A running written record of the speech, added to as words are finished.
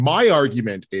My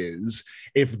argument is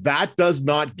if that does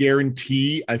not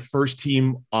guarantee a first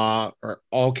team or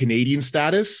all Canadian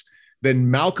status, then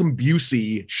Malcolm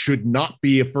Busey should not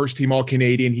be a first team all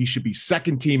Canadian. He should be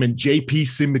second team, and JP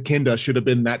Simbakinda should have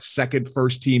been that second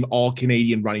first team all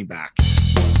Canadian running back.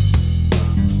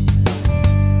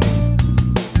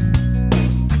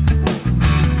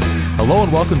 Hello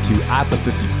and welcome to At the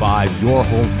 55, your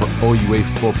home for OUA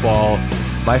football.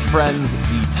 My friends,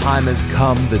 the time has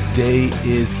come. The day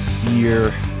is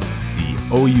here. The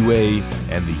OUA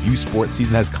and the U Sports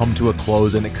season has come to a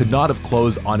close, and it could not have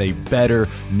closed on a better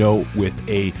note with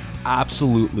a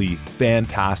absolutely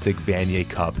fantastic Vanier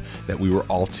Cup that we were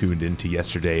all tuned into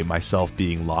yesterday, myself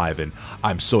being live, and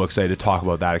I'm so excited to talk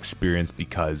about that experience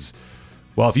because,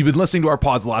 well, if you've been listening to our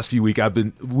pods the last few weeks, I've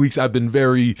been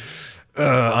very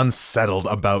unsettled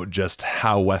about just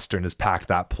how Western has packed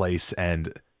that place,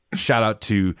 and shout out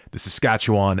to the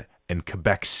Saskatchewan and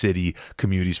Quebec City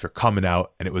communities for coming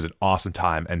out, and it was an awesome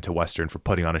time, and to Western for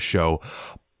putting on a show.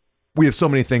 We have so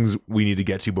many things we need to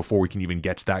get to before we can even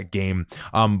get to that game,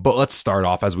 but let's start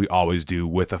off, as we always do,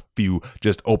 with a few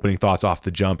just opening thoughts off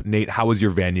the jump. Nate, how was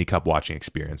your Vanier Cup watching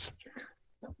experience?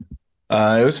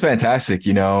 It was fantastic.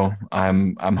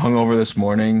 I'm hungover this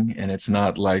morning, and it's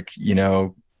not like,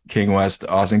 King West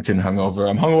Ossington hungover.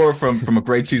 I'm hungover from a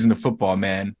great season of football,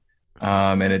 man.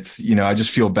 And it's, I just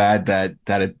feel bad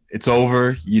that it's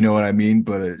over, you know what I mean?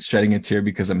 But it's shedding a tear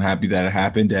because I'm happy that it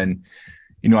happened. And,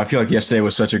 I feel like yesterday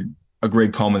was such a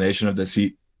great culmination of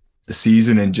the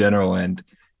season in general. And,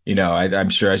 I'm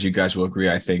sure, as you guys will agree,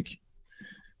 I think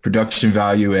production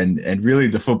value and really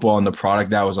the football and the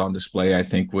product that was on display, I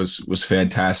think was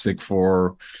fantastic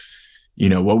for,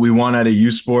 what we want out of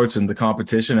U Sports and the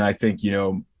competition. And I think,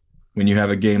 when you have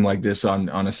a game like this on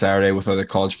a Saturday with other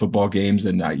college football games,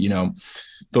 and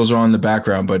those are on the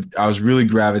background, but I was really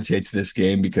gravitated to this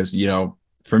game because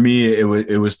for me it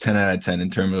was 10 out of 10 in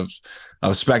terms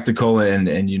of spectacle and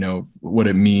what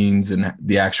it means and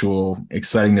the actual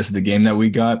excitingness of the game that we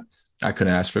got. I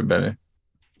couldn't ask for better.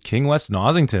 King West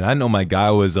Ossington. I know my guy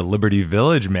was a Liberty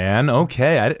Village man.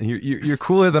 Okay, you're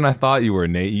cooler than I thought you were,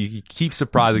 Nate. You keep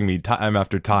surprising me time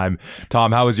after time.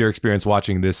 Tom, how was your experience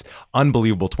watching this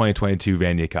unbelievable 2022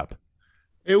 Vanier Cup?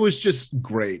 It was just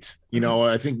great.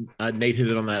 I think Nate hit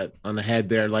it on the head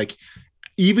there. Like,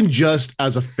 even just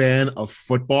as a fan of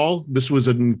football, this was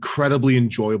an incredibly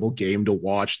enjoyable game to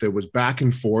watch. There was back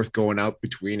and forth going out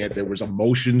between it. There was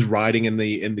emotions riding in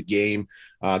the game.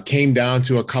 Came down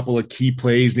to a couple of key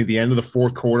plays near the end of the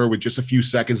fourth quarter with just a few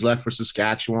seconds left for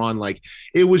Saskatchewan. Like,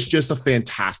 it was just a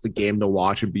fantastic game to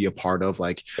watch and be a part of.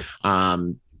 Like,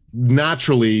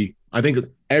 naturally, I think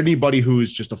anybody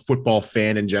who's just a football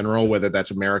fan in general, whether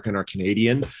that's American or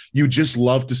Canadian, you just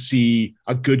love to see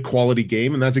a good quality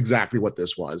game. And that's exactly what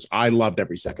this was. I loved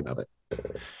every second of it.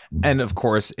 And of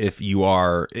course, if you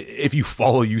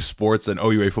follow U Sports and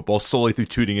OUA football solely through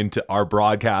tuning into our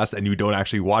broadcast and you don't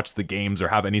actually watch the games or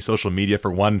have any social media,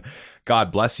 for one, God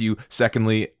bless you.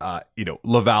 Secondly,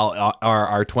 Laval are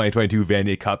our 2022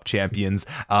 Vanier Cup champions.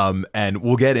 And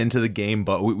we'll get into the game,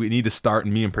 but we need to start,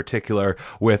 and me in particular,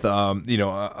 with,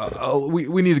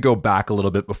 we need to go back a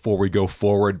little bit before we go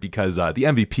forward, because the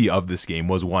MVP of this game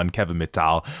was one Kevin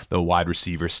Mittal, the wide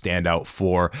receiver standout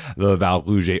for the Laval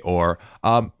Rouge et Or,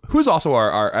 who's also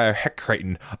our Hec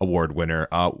Crichton Award winner,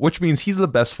 which means he's the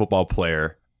best football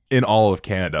player in all of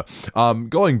Canada.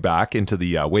 Going back into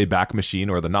the Wayback Machine,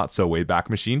 or the not so Wayback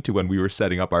Machine, to when we were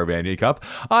setting up our Vanier Cup,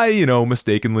 I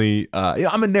mistakenly,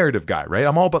 I'm a narrative guy, right?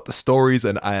 I'm all about the stories,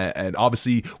 and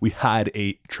obviously we had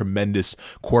a tremendous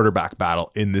quarterback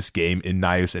battle in this game in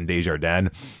Nius and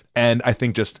Desjardins, and I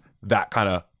think just that kind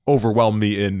of overwhelmed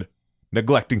me in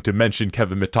neglecting to mention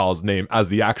Kevin Mittal's name as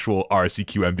the actual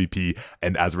RCQ MVP,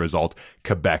 and as a result,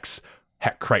 Quebec's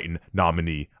Hec Crichton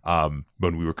nominee,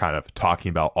 when we were kind of talking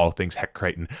about all things Hec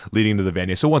Crichton leading into the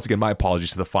Vanier. So once again, my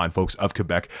apologies to the fine folks of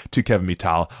Quebec, to Kevin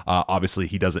Mittal. Obviously,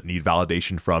 he doesn't need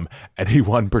validation from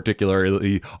anyone,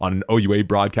 particularly on an OUA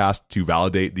broadcast, to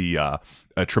validate the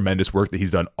tremendous work that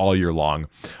he's done all year long.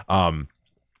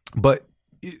 But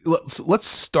let's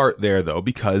start there, though,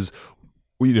 because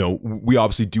we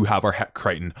obviously do have our Hec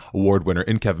Crichton Award winner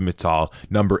in Kevin Mittal,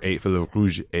 number 8 for the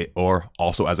Rouge et Or.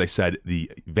 Also, as I said,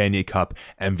 the Vanier Cup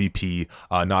MVP,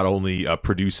 not only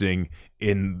producing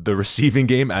in the receiving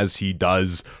game as he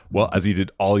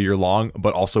did all year long,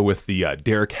 but also with the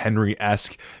Derrick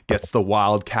Henry-esque, gets the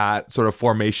wildcat sort of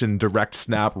formation, direct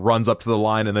snap, runs up to the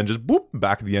line, and then just boop,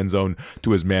 back of the end zone to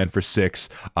his man for 6.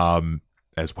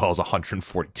 As well as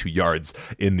 142 yards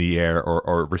in the air,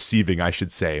 or receiving, I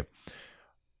should say.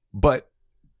 But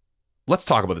let's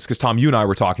talk about this, because Tom, you and I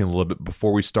were talking a little bit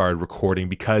before we started recording,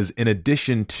 because in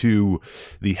addition to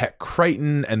the Hec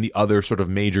Crichton and the other sort of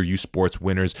major U Sports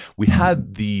winners, we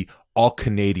had the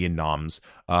All-Canadian noms,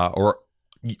 or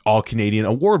All-Canadian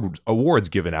awards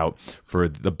given out for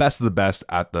the best of the best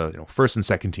at the first and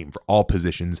second team for all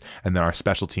positions, and then our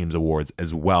special teams awards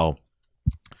as well.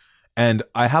 And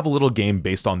I have a little game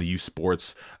based on the U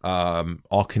Sports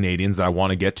All-Canadians that I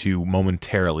want to get to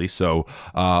momentarily. So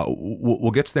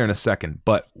we'll get to there in a second.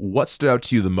 But what stood out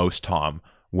to you the most, Tom,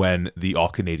 when the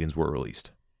All-Canadians were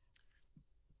released?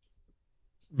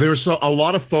 There's a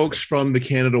lot of folks from the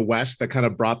Canada West that kind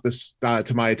of brought this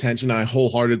to my attention. I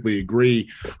wholeheartedly agree.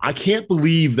 I can't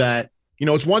believe that,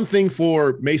 it's one thing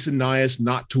for Mason Nias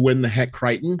not to win the Hec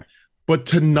Crichton, but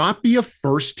to not be a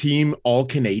first team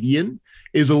All-Canadian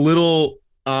is a little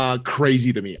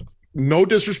crazy to me. No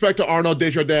disrespect to Arnaud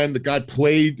Desjardins. The guy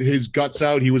played his guts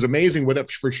out. He was amazing with it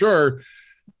for sure.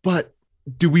 But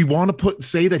do we want to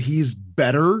say that he's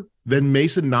better than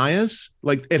Mason Nias?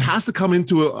 Like, it has to come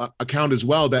into account as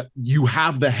well that you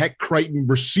have the Hec Crichton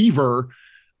receiver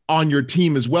on your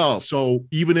team as well. So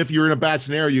even if you're in a bad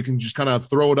scenario, you can just kind of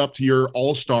throw it up to your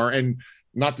all-star. And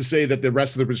not to say that the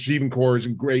rest of the receiving core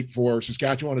isn't great for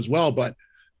Saskatchewan as well, but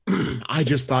I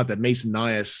just thought that Mason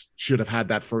Nias should have had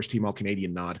that first team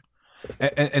All-Canadian nod.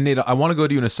 And Nate, I want to go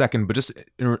to you in a second, but just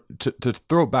to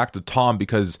throw it back to Tom,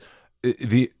 because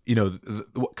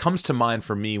what comes to mind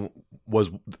for me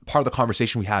was part of the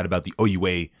conversation we had about the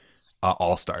OUA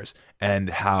All-Stars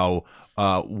and how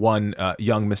one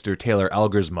young Mr. Taylor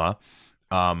Elgersma,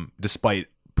 despite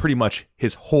pretty much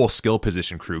his whole skill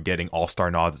position crew getting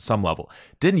All-Star nods at some level,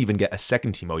 didn't even get a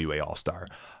second team OUA All-Star.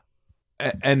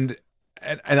 And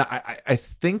I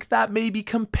think that maybe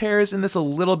compares in this a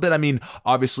little bit. I mean,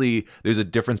 obviously, there's a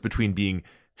difference between being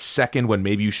second when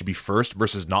maybe you should be first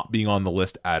versus not being on the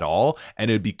list at all. And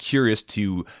it'd be curious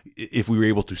if we were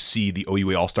able to see the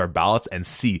OUA All-Star ballots and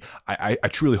see. I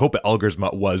truly hope that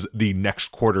Elgersma was the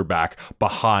next quarterback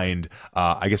behind.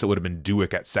 I guess it would have been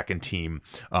Duick at second team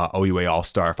OUA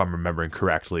All-Star, if I'm remembering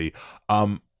correctly.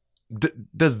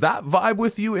 Does that vibe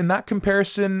with you in that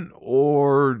comparison,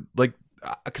 or like?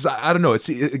 Because I don't know.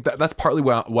 That's partly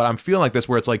what I'm feeling like this,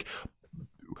 where it's like,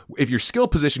 if your skill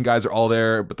position guys are all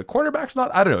there, but the quarterback's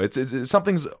not, I don't know. It's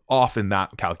something's off in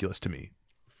that calculus to me.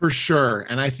 For sure.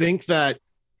 And I think that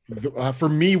for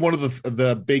me, one of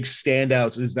the big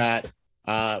standouts is that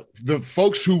the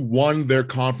folks who won their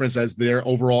conference as their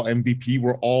overall MVP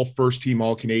were all first team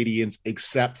All-Canadians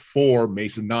except for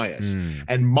Mason Nias.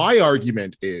 And my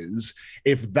argument is,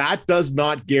 if that does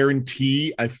not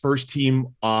guarantee a first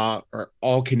team or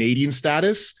All-Canadian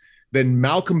status, then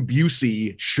Malcolm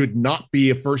Busey should not be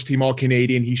a first team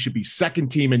All-Canadian. He should be second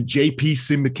team, and JP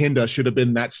Simbakinda should have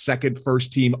been that second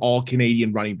first team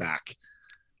All-Canadian running back.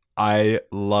 I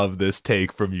love this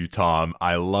take from you, Tom.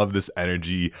 I love this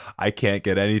energy. I can't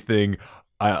get anything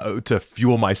to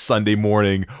fuel my Sunday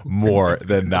morning more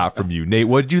than that from you. Nate,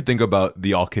 what did you think about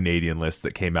the All-Canadian list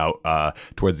that came out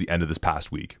towards the end of this past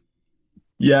week?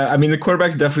 Yeah, I mean, the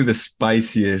quarterback's definitely the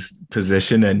spiciest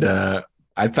position, and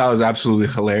I thought it was absolutely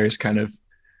hilarious. Kind of,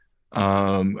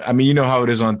 I mean, you know how it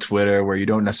is on Twitter, where you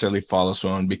don't necessarily follow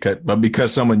someone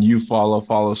because someone you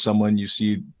follow someone, you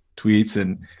see tweets,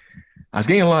 and I was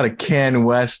getting a lot of Ken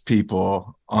West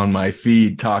people on my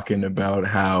feed talking about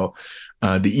how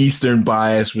the Eastern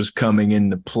bias was coming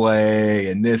into play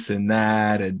and this and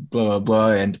that and blah, blah,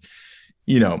 blah. And,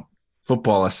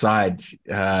 football aside,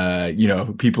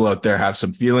 people out there have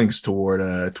some feelings toward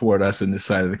us in this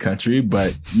side of the country.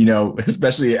 But,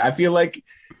 especially I feel like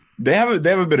they have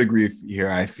a bit of grief here.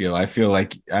 I feel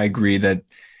like I agree that,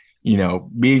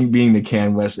 being the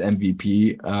Can West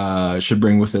MVP should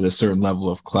bring with it a certain level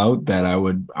of clout that I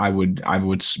would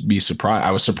be surprised.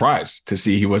 I was surprised to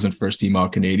see he wasn't first team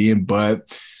All-Canadian,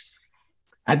 but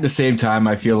at the same time,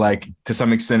 I feel like to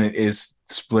some extent it is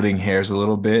splitting hairs a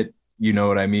little bit. You know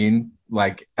what I mean?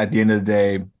 Like, at the end of the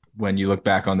day, when you look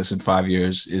back on this in 5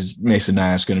 years, is Mason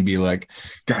Nias going to be like,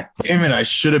 God damn it, I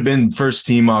should have been first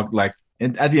team? Like,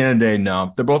 at the end of the day,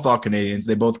 no, they're both All-Canadians.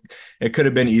 It could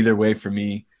have been either way for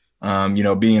me.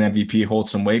 Being an MVP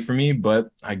holds some weight for me, but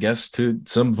I guess to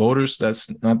some voters, that's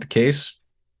not the case.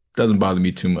 Doesn't bother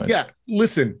me too much. Yeah,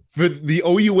 listen, for the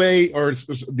OUA or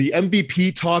the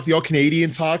MVP talk, the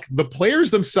All-Canadian talk, the players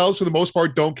themselves, for the most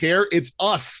part, don't care. It's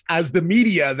us as the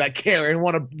media that care and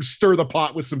want to stir the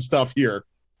pot with some stuff here.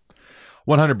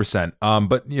 100%.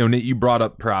 But, Nate, you brought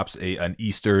up perhaps an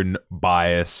Eastern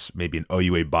bias, maybe an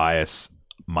OUA bias.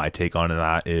 My take on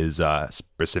that is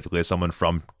specifically as someone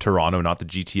from Toronto, not the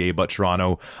GTA, but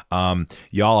Toronto.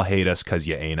 Y'all hate us because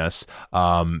you ain't us.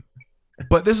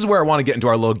 But this is where I want to get into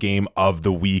our little game of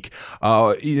the week.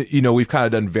 We've kind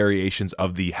of done variations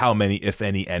of the how many, if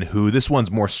any, and who. This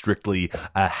one's more strictly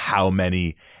a how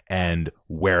many and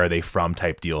where are they from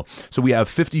type deal. So we have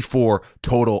 54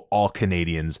 total all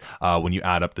Canadians when you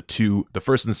add up the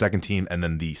first and the second team, and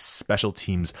then the special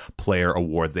teams player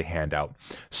awards they hand out.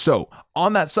 So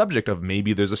on that subject of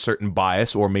maybe there's a certain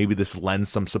bias, or maybe this lends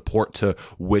some support to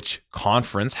which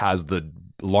conference has the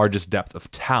largest depth of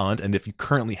talent, and if you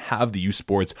currently have the U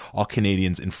Sports All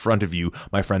Canadians in front of you,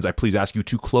 my friends, I please ask you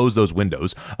to close those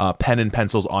windows, pen and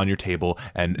pencils on your table,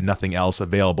 and nothing else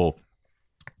available.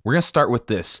 We're going to start with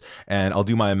this, and I'll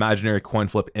do my imaginary coin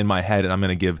flip in my head, and I'm going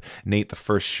to give Nate the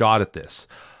first shot at this.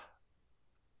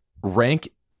 Rank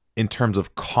in terms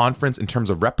of conference, in terms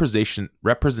of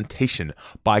representation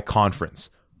by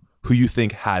conference, who you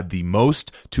think had the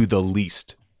most to the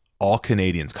least all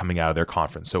Canadians coming out of their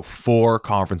conference. So 4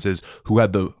 conferences, who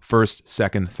had the first,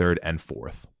 second, third, and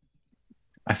fourth.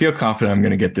 I feel confident I'm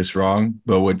going to get this wrong,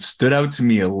 but what stood out to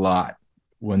me a lot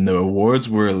when the awards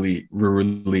were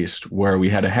released, where we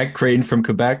had a Heck Creighton from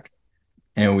Quebec,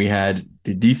 and we had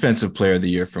the Defensive Player of the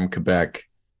Year from Quebec,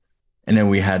 and then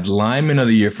we had Lineman of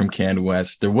the Year from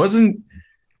CanWest. There wasn't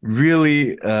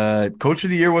really Coach of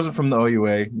the Year wasn't from the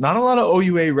OUA. Not a lot of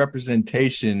OUA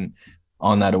representation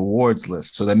on that awards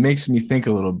list. So that makes me think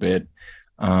a little bit.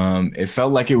 It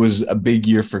felt like it was a big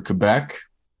year for Quebec.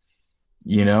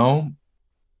 I'm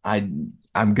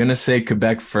going to say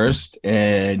Quebec first,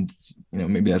 and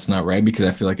maybe that's not right because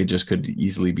I feel like it just could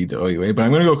easily be the OUA, but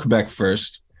I'm going to go Quebec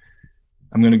first.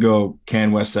 I'm going to go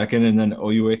CanWest second, and then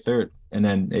OUA third, and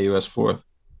then AUS fourth.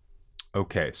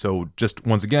 Okay. So just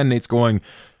once again, Nate's going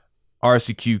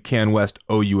RSEQ, CanWest,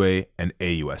 OUA, and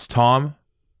AUS. Tom,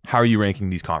 how are you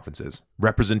ranking these conferences?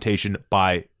 Representation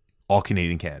by all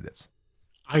Canadian candidates.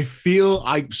 I feel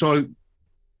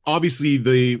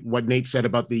obviously what Nate said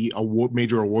about the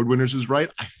major award winners is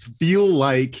right. I feel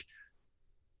like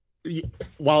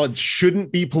while it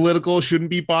shouldn't be political, shouldn't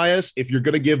be biased, if you're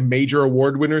going to give major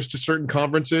award winners to certain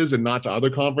conferences and not to other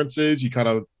conferences, you kind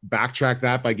of backtrack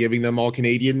that by giving them all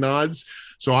Canadian nods.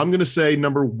 So I'm going to say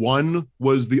number 1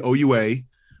 was the OUA.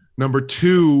 Number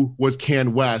 2 was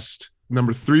CanWest.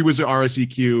 Number 3 was the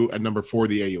RSEQ, and number 4,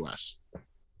 the AUS.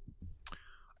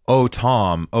 Oh,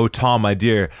 Tom, my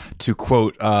dear, to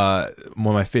quote one of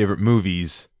my favorite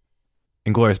movies,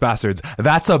 Inglourious Bastards,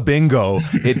 that's a bingo.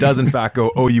 It does, in fact,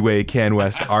 go OUA,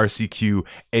 CanWest, RSEQ,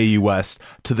 AUS,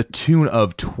 to the tune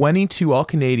of 22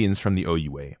 All-Canadians from the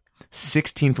OUA,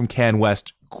 16 from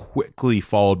CanWest, quickly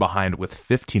followed behind with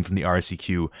 15 from the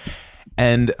RSEQ.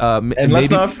 And let's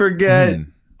not forget...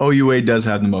 OUA does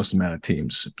have the most amount of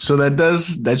teams, so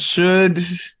that should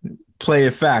play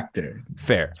a factor.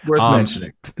 Fair, it's worth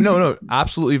mentioning. No,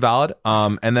 absolutely valid.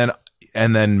 And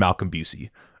then Malcolm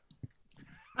Busey.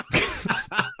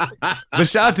 But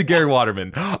shout out to Gary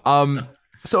Waterman.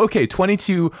 So okay,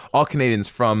 22 all Canadians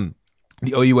from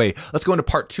the OUA. Let's go into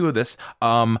part 2 of this.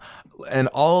 Am I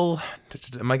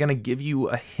going to give you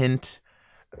a hint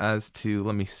as to?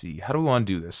 Let me see. How do we want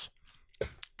to do this?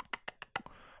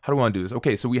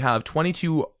 Okay, so we have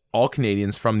 22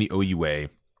 All-Canadians from the OUA.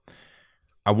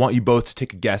 I want you both to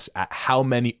take a guess at how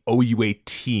many OUA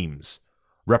teams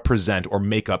represent or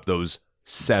make up those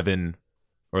 7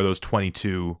 or those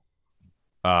 22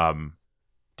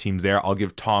 teams there. I'll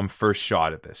give Tom first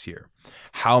shot at this here.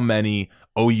 How many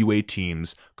OUA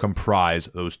teams comprise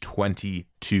those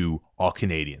 22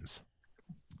 All-Canadians?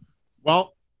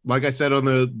 Well, like I said on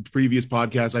the previous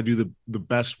podcast, I do the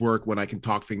best work when I can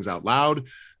talk things out loud.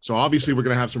 So obviously we're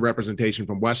going to have some representation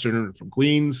from Western and from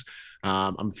Queens.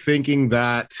 I'm thinking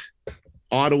that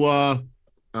Ottawa,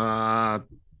 I'm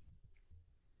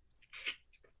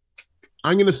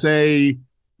going to say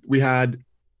we had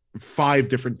 5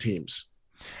 different teams.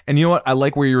 And you know what? I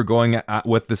like where you were going at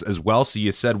with this as well. So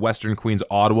you said Western, Queens,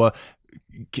 Ottawa.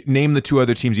 Name the 2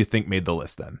 other teams you think made the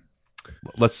list then.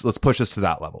 Let's push us to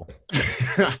that level.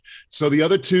 So the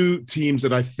other 2 teams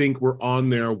that I think were on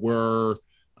there were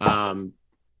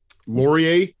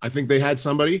Laurier. I think they had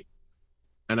somebody.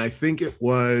 And I think it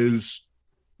was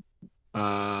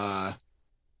I'm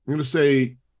going to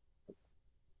say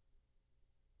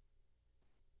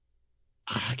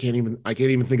I can't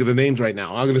even think of the names right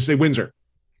now. I'm going to say Windsor.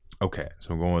 Okay,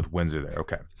 so I'm going with Windsor there.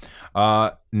 Okay.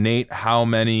 Nate, how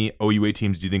many OUA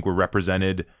teams do you think were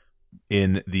represented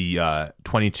in the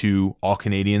 22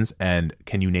 All-Canadians, and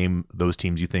can you name those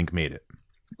teams you think made it?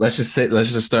 Let's just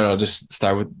start. I'll just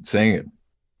start with saying it.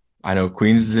 I know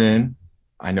Queens is in.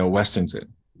 I know Western's in.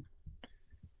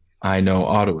 I know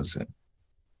Ottawa's in.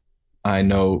 I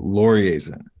know Laurier's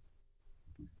in.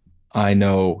 I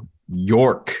know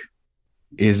York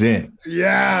is in.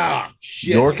 Yeah.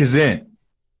 Shit. York is in.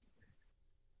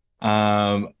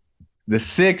 The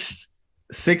six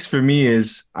for me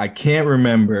is I can't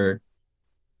remember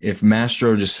if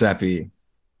Mastro Giuseppe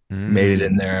made it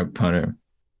in there at punter.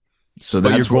 So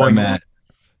that's where I'm at.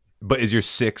 But is your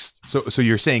sixth? So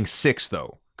you're saying six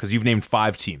though, because you've named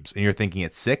 5 teams, and you're thinking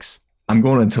it's 6. I'm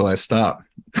going until I stop.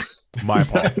 My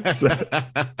apologies.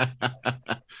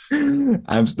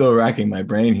 I'm still racking my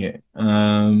brain here.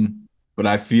 But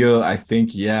I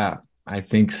think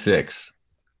 6.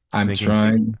 I'm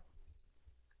trying.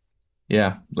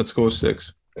 Yeah, let's go with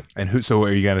 6. And who? So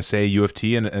are you gonna say U of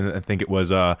T? And I think it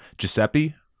was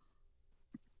Giuseppe.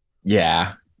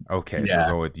 Yeah. Okay, so we'll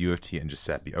go with U of T and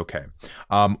Giuseppe. Okay.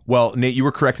 Well, Nate, you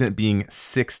were correct in it being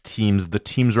 6 teams. The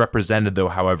teams represented, though,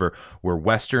 however, were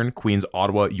Western, Queens,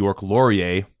 Ottawa, York,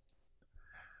 Laurier.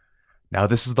 Now,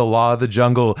 this is the law of the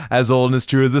jungle, as old and as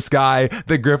true as the sky.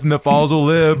 The griffin that falls will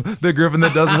live. The griffin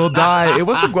that doesn't will die. It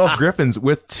was the Guelph Griffins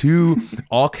with 2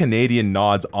 all-Canadian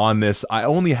nods on this. I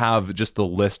only have just the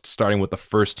list starting with the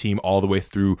first team all the way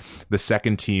through the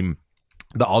second team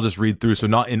that I'll just read through. So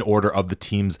not in order of the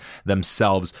teams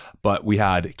themselves, but we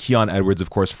had Keon Edwards, of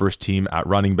course, first team at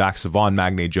running back, Savon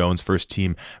Magne-Jones, first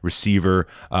team receiver,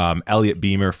 Elliot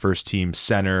Beamer, first team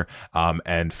center,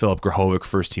 and Philip Grahovic,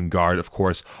 first team guard. Of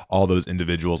course, all those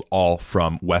individuals, all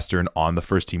from Western on the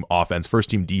first team offense. First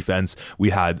team defense,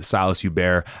 we had Silas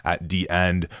Hubert at D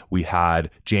end. We had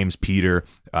James Peter,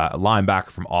 linebacker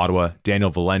from Ottawa, Daniel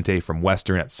Valente from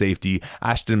Western at safety,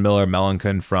 Ashton Miller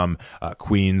Melancon from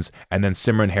Queens, and then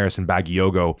Simran Harrison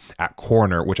Bagiogo at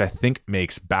corner, which I think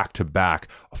makes back-to-back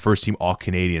first-team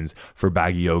All-Canadians for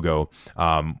Bagiogo,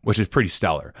 which is pretty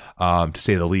stellar, to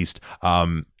say the least.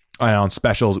 And on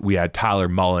specials, we had Tyler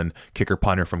Mullen, kicker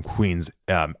punter from Queens,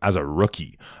 as a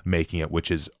rookie making it, which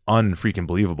is unfreaking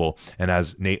believable. And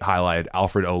as Nate highlighted,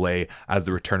 Alfred Olay as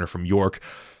the returner from York.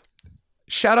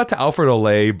 Shout out to Alfred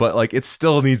Olay, but like it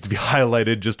still needs to be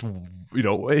highlighted. Just, you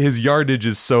know, his yardage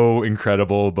is so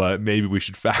incredible, but maybe we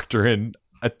should factor in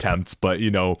attempts. But, you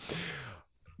know,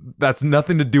 that's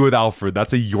nothing to do with Alfred.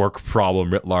 That's a York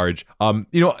problem writ large. You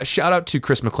know, shout out to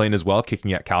Chris McLean as well,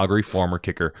 kicking at Calgary, former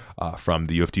kicker from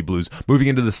the U of T Blues. Moving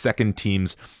into the second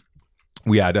teams,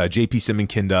 we had JP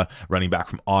Simonkinda, running back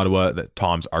from Ottawa, that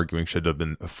Tom's arguing should have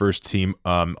been a first team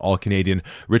All-Canadian.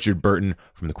 Richard Burton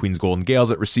from the Queens Golden Gales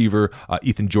at receiver.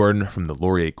 Ethan Jordan from the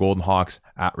Laurier Golden Hawks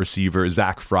at receiver.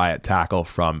 Zach Fry at tackle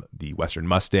from the Western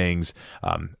Mustangs.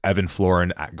 Evan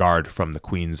Florin at guard from the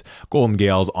Queens Golden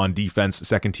Gales. On defense,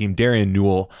 second team, Darian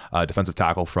Newell, defensive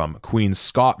tackle from Queens.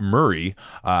 Scott Murray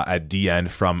at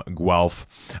D-end from Guelph.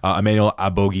 Emmanuel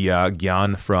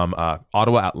Abogia-Gyan from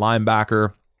Ottawa at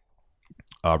linebacker.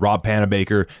 Rob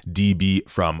Panabaker, DB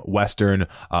from Western,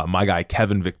 my guy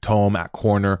Kevin Victome at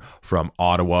corner from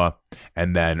Ottawa,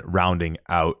 and then rounding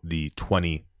out the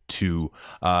 22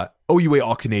 OUA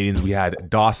All-Canadians, we had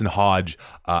Dawson Hodge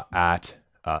at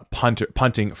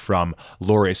punting from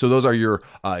Laurier. So those are your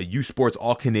U Sports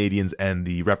All-Canadians and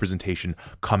the representation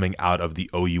coming out of the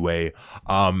OUA.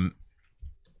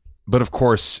 But of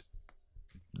course,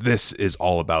 this is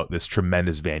all about this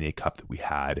tremendous Vanier Cup that we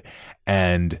had.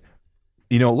 And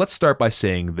you know, let's start by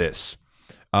saying this.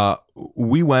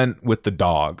 We went with the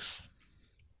dogs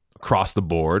across the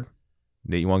board.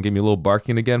 Nate, you want to give me a little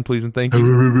barking again, please, and thank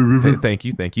you?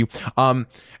 Thank you. And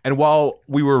while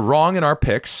we were wrong in our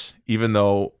picks, even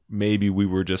though maybe we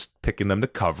were just picking them to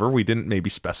cover, we didn't maybe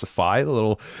specify a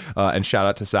little, and shout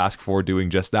out to Sask for doing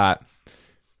just that.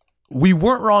 We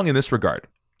weren't wrong in this regard,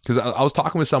 because I was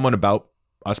talking with someone about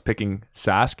us picking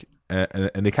Sask,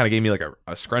 and they kind of gave me like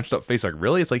a scrunched up face, like,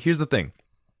 really? It's like, here's the thing.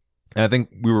 And I think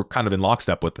we were kind of in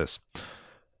lockstep with this.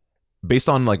 Based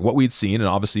on like what we'd seen, and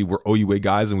obviously we're OUA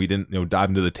guys and we didn't dive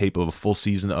into the tape of a full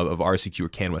season of RCQ or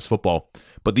Can West football,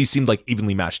 but these seemed like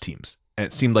evenly matched teams. And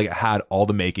it seemed like it had all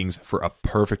the makings for a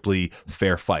perfectly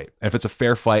fair fight. And if it's a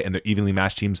fair fight and they're evenly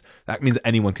matched teams, that means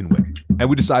anyone can win. And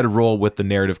we decided to roll with the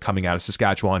narrative coming out of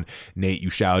Saskatchewan. Nate, you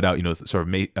shout out, sort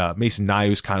of Mason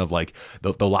Niu's kind of like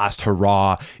the last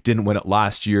hurrah, didn't win it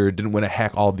last year, didn't win a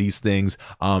heck, all these things.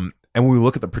 And when we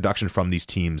look at the production from these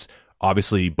teams,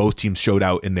 obviously both teams showed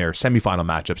out in their semifinal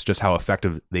matchups just how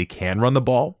effective they can run the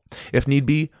ball if need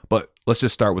be. But let's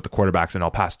just start with the quarterbacks, and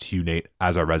I'll pass to you, Nate,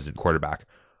 as our resident quarterback.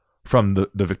 From the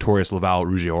victorious Laval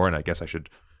Rouge et Or, and I guess I should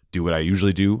do what I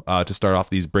usually do to start off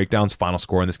these breakdowns. Final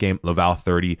score in this game, Laval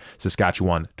 30,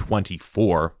 Saskatchewan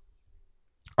 24.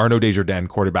 Arnaud Desjardins,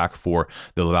 quarterback for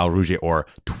the Laval Rouge et Or,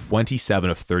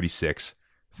 27 of 36,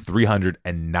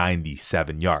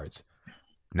 397 yards.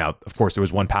 Now, of course, there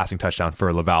was one passing touchdown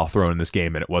for Laval thrown in this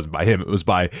game, and it wasn't by him. It was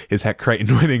by his Hec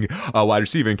Crichton winning wide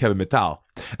receiver and Kevin Mittal.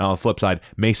 And on the flip side,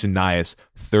 Mason Nias,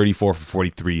 34 for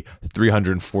 43,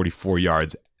 344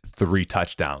 yards, 3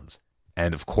 touchdowns.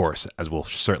 And of course, as we'll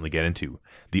certainly get into,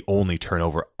 the only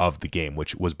turnover of the game,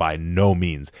 which was by no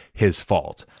means his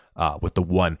fault, with the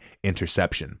 1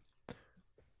 interception.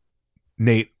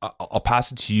 Nate, I'll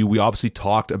pass it to you. We obviously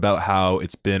talked about how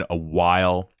it's been a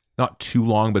while, not too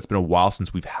long, but it's been a while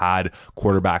since we've had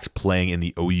quarterbacks playing in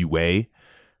the OUA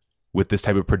with this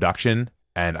type of production.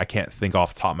 And I can't think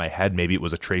off the top of my head, maybe it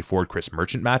was a Trey Ford, Chris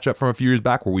Merchant matchup from a few years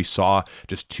back where we saw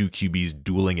just 2 QBs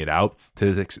dueling it out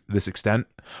to this extent.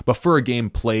 But for a game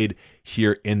played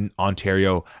here in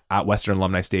Ontario at Western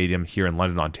Alumni Stadium here in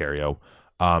London, Ontario,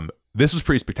 this was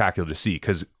pretty spectacular to see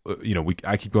because,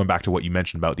 I keep going back to what you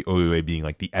mentioned about the OUA being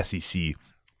like the SEC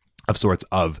of sorts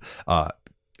of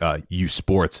youth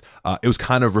sports. It was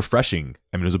kind of refreshing.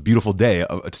 I mean, it was a beautiful day,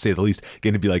 to say the least,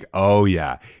 getting to be like, oh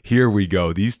yeah, here we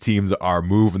go. These teams are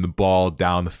moving the ball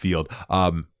down the field.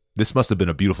 This must have been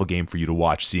a beautiful game for you to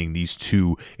watch, seeing these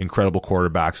 2 incredible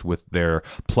quarterbacks with their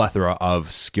plethora of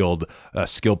skilled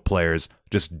players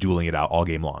just dueling it out all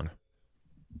game long.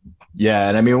 Yeah,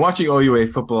 and I mean, watching OUA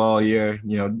football all year,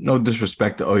 no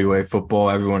disrespect to OUA football.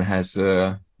 Everyone has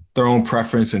their own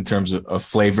preference in terms of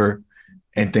flavor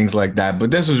and things like that.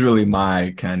 But this was really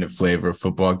my kind of flavor of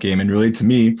football game. And really, to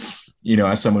me,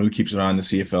 as someone who keeps it on the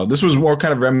CFL, this was more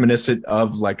kind of reminiscent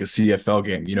of like a CFL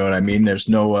game. You know what I mean? There's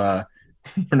no, we're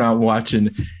not watching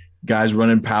guys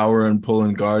running power and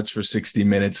pulling guards for 60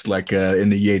 minutes like in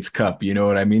the Yates Cup. You know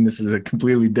what I mean? This is a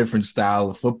completely different style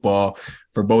of football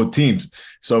for both teams.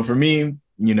 So for me,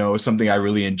 it's something I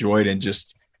really enjoyed, and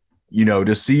just,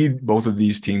 to see both of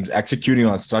these teams executing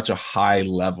on such a high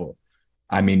level.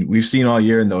 I mean, we've seen all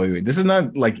year in the OUA. This is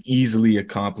not like easily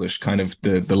accomplished, kind of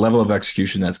the level of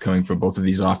execution that's coming from both of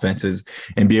these offenses,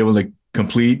 and be able to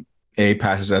complete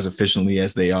passes as efficiently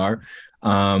as they are,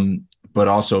 but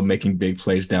also making big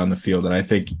plays down the field. And I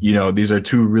think, these are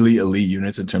 2 really elite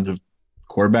units in terms of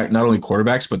quarterback, not only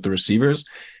quarterbacks, but the receivers.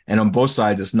 And on both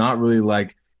sides, it's not really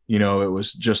like, it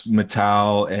was just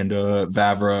Mittal and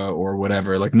Vavra or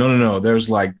whatever. Like, no. There's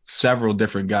like several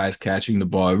different guys catching the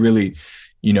ball. It really,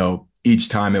 each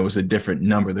time it was a different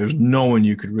number. There's no one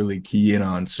you could really key in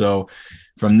on. So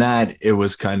from that, it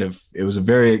was a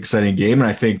very exciting game. And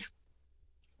I think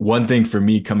one thing for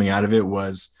me coming out of it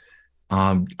was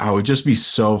I would just be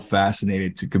so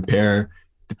fascinated to compare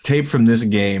the tape from this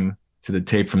game to the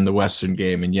tape from the Western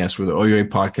game. And yes, with the OUA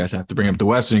podcast, I have to bring up the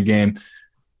Western game,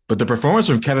 but the performance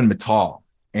of Kevin Mittal,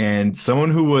 and someone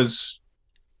who was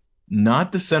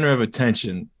not the center of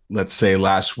attention, let's say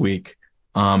last week.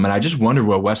 And I just wondered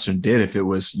what Western did, if it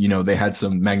was, they had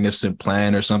some magnificent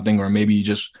plan or something, or maybe he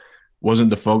just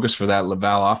wasn't the focus for that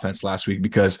Laval offense last week,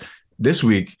 because this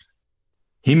week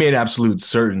he made absolute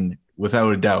certain,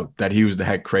 without a doubt, that he was the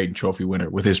Hec Crichton Trophy winner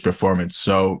with his performance.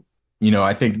 So,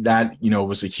 I think that,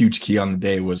 was a huge key on the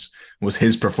day was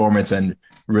his performance and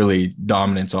really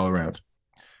dominance all around.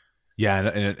 Yeah.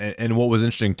 And what was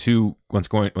interesting too, once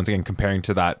again, comparing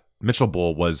to that Mitchell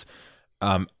Bowl was,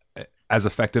 as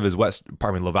effective as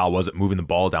Laval was at moving the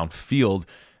ball downfield,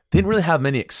 they didn't really have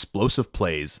many explosive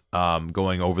plays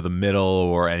going over the middle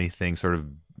or anything sort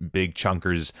of big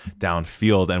chunkers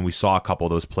downfield. And we saw a couple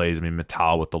of those plays. I mean,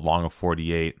 Mittal with the long of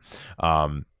 48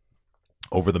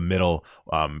 over the middle,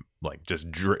 like just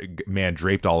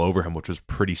draped all over him, which was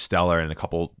pretty stellar, and a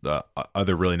couple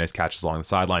other really nice catches along the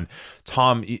sideline.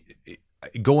 Tom,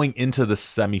 going into the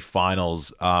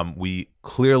semifinals, we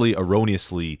clearly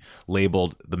erroneously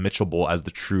labeled the Mitchell Bowl as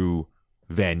the true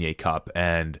Vanier Cup.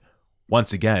 And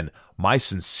once again, my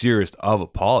sincerest of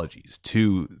apologies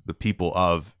to the people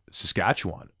of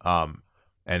Saskatchewan.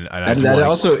 And that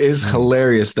also is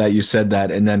hilarious that you said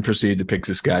that and then proceeded to pick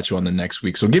Saskatchewan the next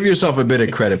week. So give yourself a bit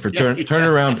of credit for turning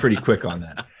around pretty quick on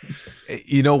that.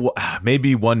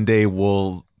 Maybe one day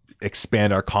we'll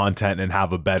expand our content and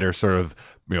have a better sort of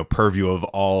purview of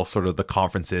all sort of the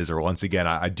conferences. Or once again,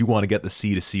 I do want to get the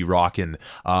C2C rocking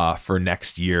for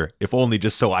next year, if only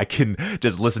just so I can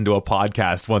just listen to a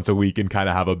podcast once a week and kind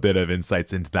of have a bit of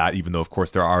insights into that, even though of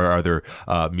course there are other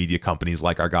media companies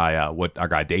like our guy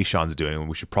Deshawn's doing, and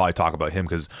we should probably talk about him,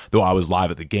 because though I was live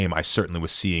at the game, I certainly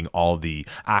was seeing all the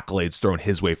accolades thrown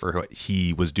his way for what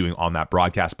he was doing on that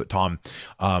broadcast. But Tom,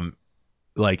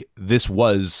 this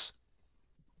was,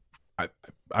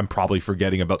 I'm probably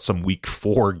forgetting about some week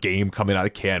 4 game coming out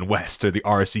of Can West or the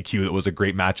RSCQ that was a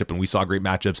great matchup, and we saw great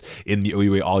matchups in the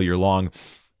OUA all year long.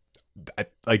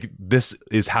 This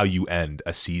is how you end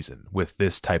a season, with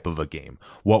this type of a game.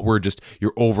 What were just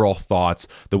your overall thoughts,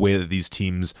 the way that these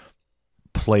teams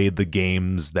played the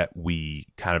games that we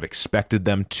kind of expected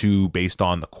them to based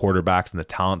on the quarterbacks and the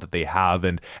talent that they have.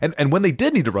 And when they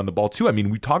did need to run the ball too, I mean,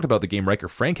 we talked about the game Riker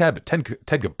Frank had, but Ted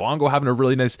Kabongo having a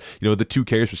really nice, the 2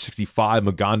 carries for 65,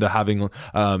 Maganda having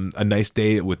a nice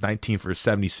day with 19 for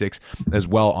 76 as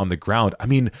well on the ground. I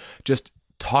mean, just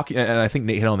talking, and I think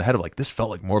Nate hit on the head of like, this felt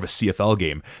like more of a CFL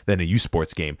game than a U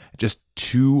Sports game. Just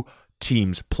 2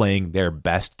 teams playing their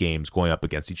best games going up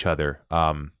against each other.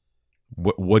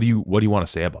 What do you want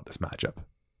to say about this matchup?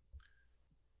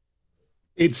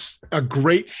 It's a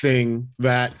great thing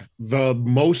that the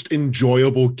most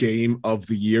enjoyable game of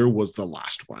the year was the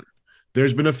last one.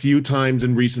 There's been a few times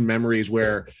in recent memories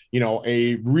where,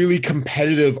 a really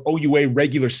competitive OUA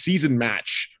regular season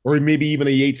match, or maybe even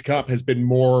a Yates Cup, has been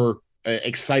more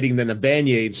exciting than a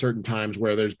Vanier in certain times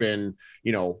where there's been,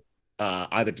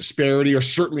 either disparity or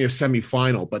certainly a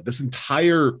semifinal. But this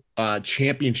entire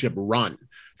championship run,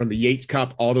 from the Yates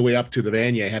Cup all the way up to the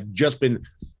Vanier, have just been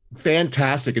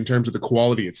fantastic in terms of the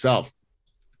quality itself.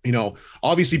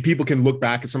 Obviously people can look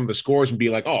back at some of the scores and be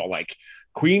like, oh, like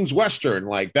Queens Western,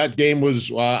 like that game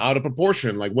was out of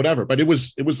proportion, like whatever. But it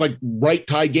was like right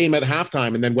tie game at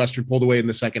halftime, and then Western pulled away in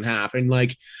the second half, and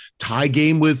like tie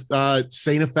game with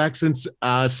St. FX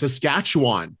and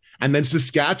Saskatchewan. And then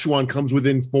Saskatchewan comes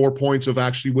within 4 points of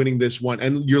actually winning this one.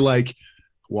 And you're like,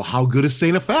 well, how good is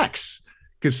St. FX?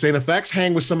 Because St. FX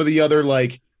hang with some of the other,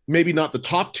 like, maybe not the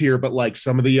top tier, but like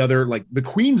some of the other, like the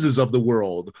Queenses of the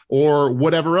world or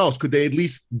whatever else. Could they at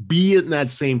least be in that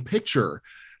same picture?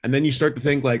 And then you start to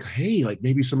think like, hey, like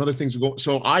maybe some other things are going.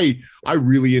 So I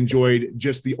really enjoyed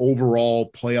just the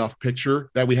overall playoff picture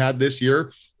that we had this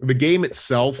year. The game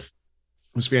itself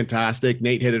was fantastic.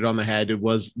 Nate hit it on the head. It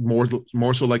was more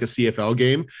so like a CFL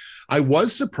game. I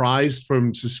was surprised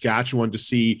from Saskatchewan to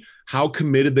see how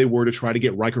committed they were to try to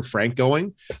get Riker Frank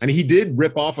going. And he did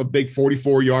rip off a big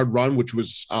 44-yard run, which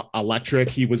was electric.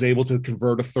 He was able to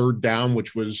convert a 3rd down,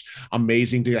 which was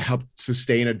amazing to help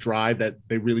sustain a drive that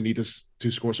they really need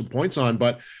to score some points on.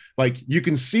 But like you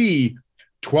can see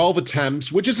 12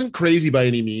 attempts, which isn't crazy by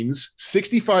any means,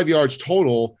 65 yards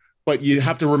total. But you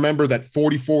have to remember that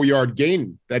 44-yard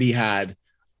gain that he had.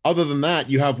 Other than that,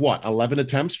 you have 11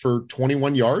 attempts for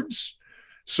 21 yards.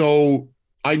 So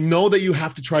I know that you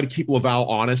have to try to keep Laval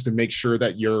honest and make sure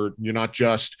that you're not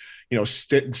just,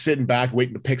 sitting back,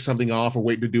 waiting to pick something off or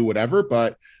waiting to do whatever.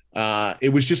 But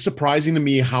it was just surprising to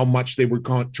me how much they were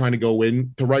trying to go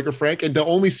in to Riker Frank, and to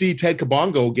only see Ted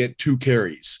Kabongo get 2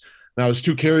 carries. Now his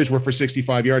 2 carries were for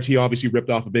 65 yards. He obviously ripped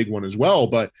off a big one as well,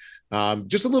 but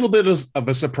just a little bit of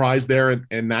a surprise there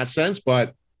in that sense.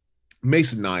 But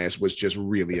Mason Nias was just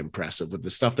really impressive with the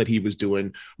stuff that he was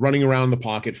doing, running around the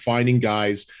pocket, finding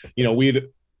guys. We had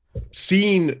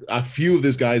seen a few of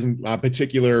these guys, in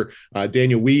particular,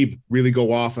 Daniel Weeb really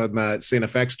go off on that St.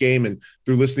 FX game, and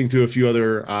through listening to a few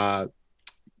other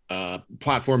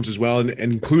platforms as well, and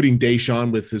including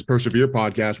Deshaun with his Persevere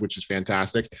podcast, which is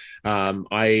fantastic.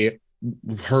 I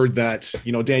heard that,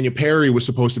 Daniel Perry was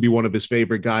supposed to be one of his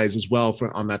favorite guys as well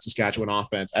on that Saskatchewan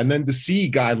offense. And then to see a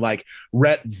guy like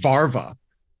Rhett Varva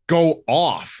go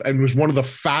off and was one of the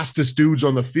fastest dudes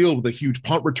on the field with a huge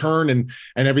punt return and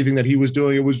everything that he was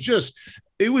doing. It was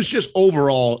just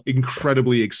overall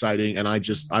incredibly exciting. And I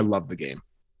love the game.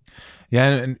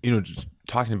 Yeah. And just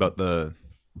talking about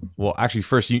well, actually,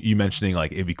 first you mentioning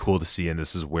like it'd be cool to see, and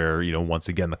this is where once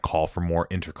again the call for more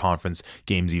interconference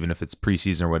games, even if it's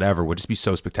preseason or whatever, would just be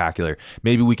so spectacular.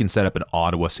 Maybe we can set up an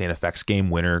Ottawa St. FX game.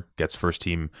 Winner gets first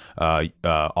team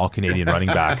all Canadian running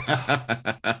back.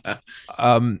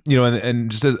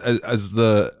 And just as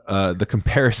the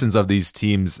comparisons of these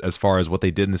teams as far as what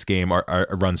they did in this game are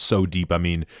run so deep. I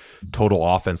mean, total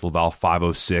offense Laval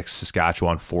 506,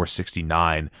 Saskatchewan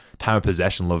 469. Time of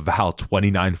possession, Laval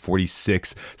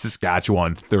 29-46,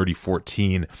 Saskatchewan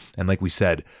 30-14. And like we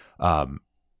said,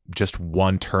 just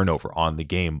 1 turnover on the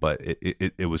game, but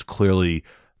it was clearly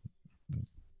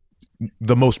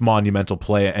the most monumental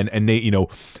play. And Nate,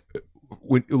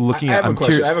 when looking at, I'm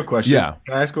curious. I have a question. Yeah.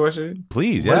 Can I ask a question?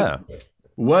 Please. Yeah.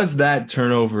 Was that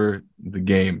turnover the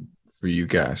game for you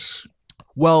guys?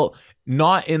 Well,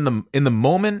 not in the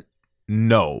moment.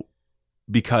 No,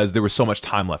 because there was so much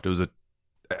time left.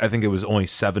 I think it was only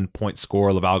 7-point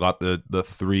score. Laval got the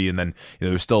 3, and then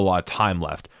there was still a lot of time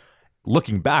left.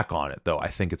 Looking back on it, though, I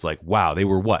think it's like, wow, they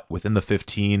were within the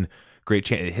 15. Great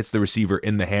chance. It hits the receiver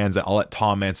in the hands. I'll let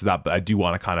Tom answer that, but I do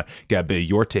want to kind of get a bit of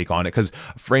your take on it, because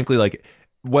frankly, like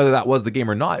whether that was the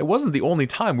game or not, it wasn't the only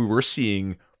time we were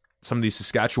seeing some of these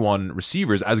Saskatchewan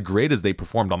receivers, as great as they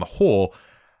performed on the whole,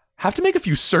 have to make a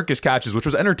few circus catches, which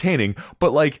was entertaining,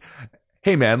 but like,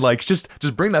 hey man, like just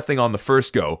bring that thing on the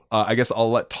first go. I guess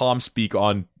I'll let Tom speak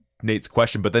on Nate's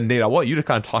question, but then Nate, I want you to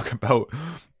kind of talk about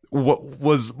what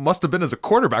must have been as a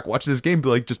quarterback watching this game, be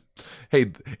like, just,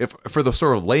 hey, if for the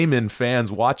sort of layman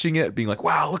fans watching it, being like,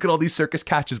 wow, look at all these circus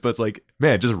catches, but it's like,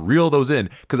 man, just reel those in,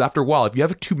 because after a while, if you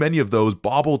have too many of those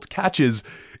bobbled catches,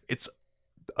 it's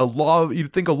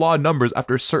you'd think a law of numbers.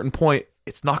 After a certain point,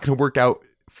 it's not going to work out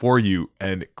for you,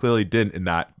 and it clearly didn't in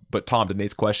that. But Tom, to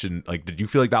Nate's question, like, did you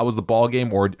feel like that was the ball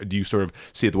game, or do you sort of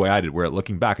see it the way I did, where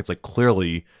looking back, it's like,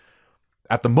 clearly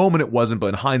at the moment it wasn't, but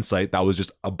in hindsight, that was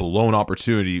just a blown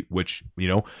opportunity, which,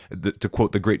 to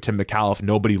quote the great Tim McAuliffe,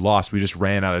 nobody lost, we just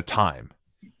ran out of time.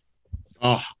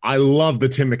 Oh, I love the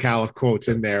Tim McAuliffe quotes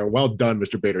in there. Well done,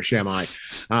 Mr. Bader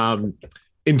Shamai.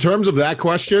 In terms of that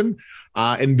question,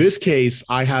 in this case,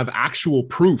 I have actual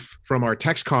proof from our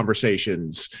text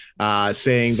conversations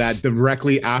saying that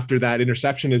directly after that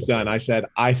interception is done, I said,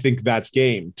 I think that's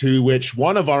game. To which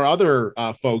one of our other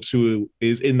folks who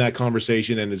is in that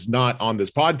conversation and is not on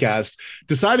this podcast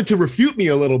decided to refute me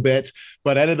a little bit,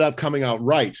 but ended up coming out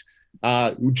right.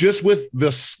 Just with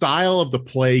the style of the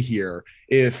play here,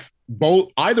 if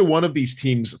either one of these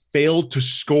teams failed to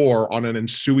score on an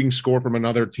ensuing score from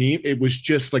another team, it was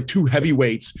just like two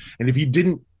heavyweights. And if you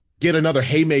didn't get another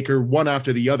haymaker one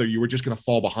after the other, you were just going to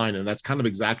fall behind. And that's kind of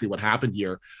exactly what happened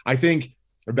here. I think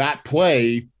that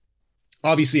play,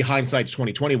 obviously hindsight's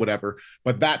 2020, whatever,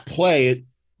 but that play, it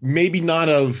maybe not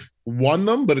have won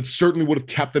them, but it certainly would have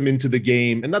kept them into the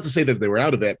game. And not to say that they were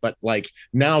out of it, but like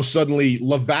now suddenly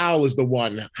Laval is the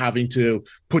one having to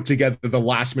put together the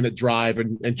last minute drive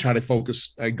and try to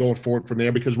focus going forward from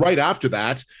there. Because right after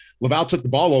that, Laval took the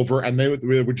ball over and they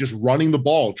were just running the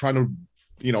ball, trying to,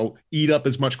 eat up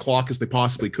as much clock as they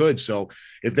possibly could. So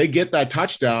if they get that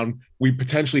touchdown, we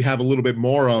potentially have a little bit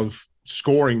more of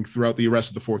scoring throughout the rest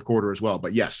of the fourth quarter as well.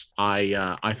 But yes,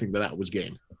 I think that was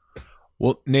game.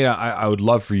 Well, Nate, I would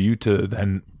love for you to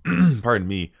then, pardon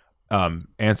me,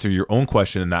 answer your own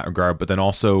question in that regard, but then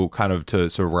also kind of to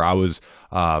sort of where I was,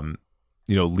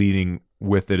 leading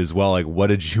with it as well. Like, what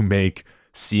did you make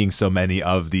seeing so many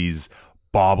of these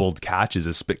bobbled catches,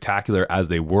 as spectacular as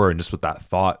they were, and just with that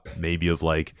thought maybe of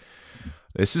like,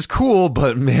 this is cool,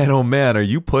 but man, oh man, are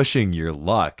you pushing your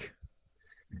luck?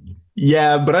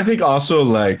 Yeah, but I think also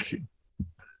like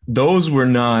those were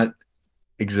not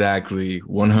exactly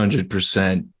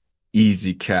 100%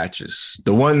 easy catches.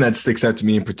 The one that sticks out to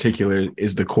me in particular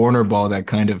is the corner ball that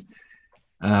kind of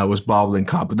was bobbling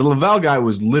caught, but the Laval guy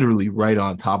was literally right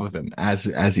on top of him as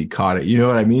he caught it. You know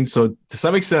what I mean? So to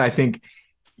some extent, I think,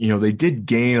 they did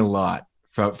gain a lot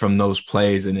from those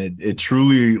plays, and it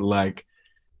truly, like,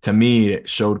 to me, it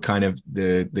showed kind of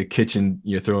the kitchen,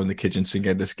 you're throwing the kitchen sink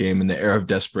at this game and the air of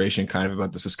desperation kind of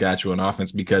about the Saskatchewan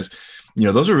offense, because,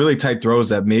 those are really tight throws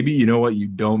that maybe, you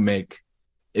don't make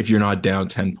if you're not down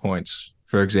 10 points,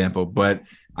 for example. But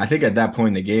I think at that point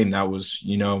in the game, that was,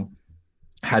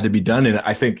 had to be done. And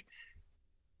I think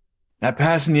that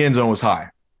pass in the end zone was high.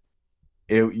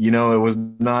 It was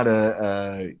not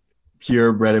a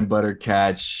pure bread and butter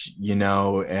catch,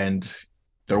 and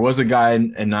there was a guy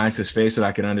in Nice's face that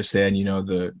I can understand,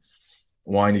 the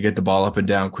wanting to get the ball up and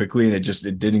down quickly, and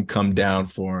it didn't come down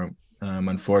for him,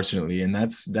 unfortunately. And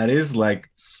that is like,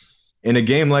 in a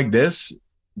game like this,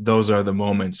 those are the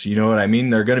moments. You know what I mean?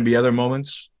 There are going to be other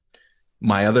moments.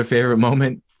 My other favorite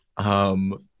moment,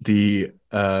 the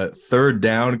third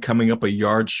down coming up a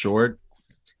yard short,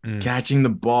 catching the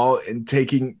ball and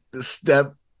taking the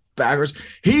step backwards.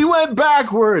 He went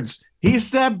backwards. He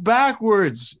stepped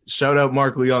backwards. Shout out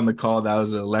Mark Lee on the call. That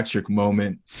was an electric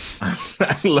moment.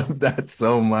 I love that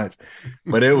so much.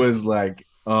 But it was like,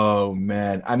 oh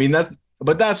man. I mean,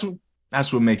 that's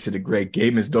what makes it a great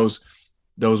game, is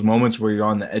those moments where you're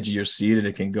on the edge of your seat and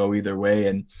it can go either way.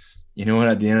 And you know what?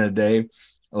 At the end of the day,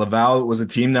 Laval was a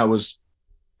team that was,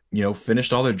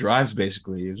 finished all their drives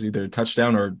basically. It was either a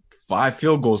touchdown or 5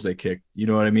 field goals they kicked. You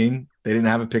know what I mean? They didn't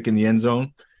have a pick in the end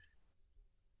zone.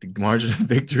 The margin of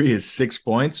victory is 6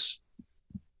 points.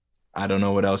 I don't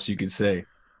know what else you could say.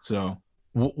 So,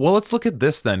 well, let's look at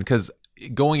this then, because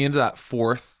going into that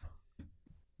fourth,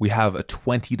 we have a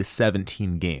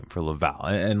 20-17 game for Laval,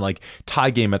 and like tie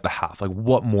game at the half. Like,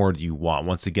 what more do you want?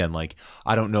 Once again, like,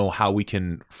 I don't know how we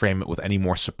can frame it with any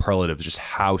more superlatives, just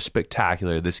how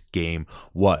spectacular this game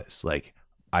was. Like,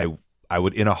 I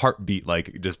would, in a heartbeat,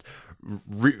 like, just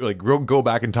go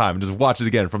back in time and just watch it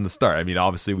again from the start. I mean,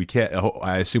 obviously we can't,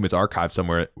 I assume it's archived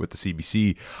somewhere with the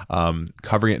CBC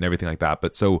covering it and everything like that.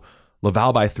 But so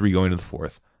Laval by 3 going to the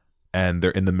fourth, and they're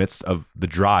in the midst of the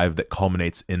drive that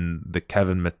culminates in the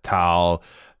Kevin Mittal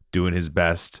doing his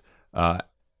best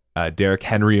Derrick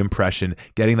Henry impression,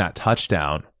 getting that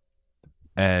touchdown.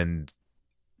 And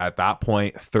at that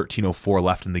point, 13:04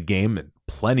 left in the game and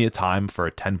plenty of time for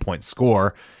a 10-point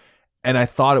score. And I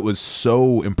thought it was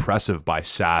so impressive by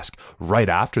Sask right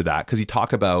after that, because you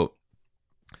talk about,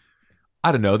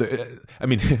 I don't know. I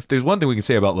mean, if there's one thing we can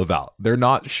say about Laval, they're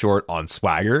not short on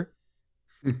swagger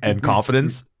and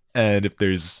confidence. And if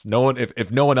there's no one,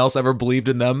 if no one else ever believed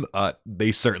in them,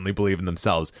 they certainly believe in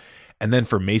themselves. And then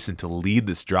for Mason to lead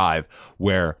this drive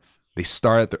where they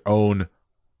start at their own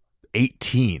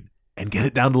 18 and get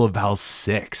it down to Laval's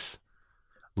 6,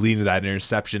 leading to that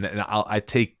interception. And I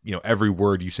take, every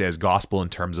word you say as gospel in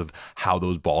terms of how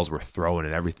those balls were thrown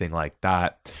and everything like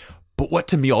that. But what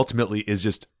to me ultimately is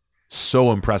just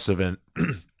so impressive, and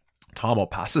Tom, I'll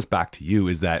pass this back to you,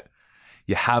 is that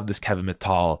you have this Kevin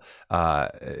Mittal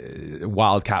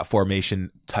wildcat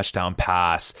formation, touchdown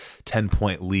pass,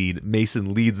 10-point lead.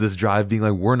 Mason leads this drive being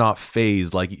like, we're not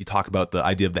phased. Like you talk about the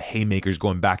idea of the haymakers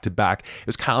going back to back. It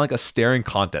was kind of like a staring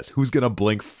contest. Who's going to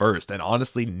blink first? And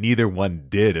honestly, neither one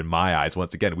did in my eyes.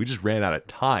 Once again, we just ran out of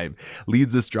time.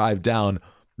 Leads this drive down.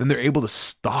 Then they're able to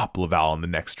stop Laval on the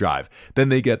next drive. Then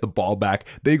they get the ball back.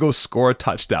 They go score a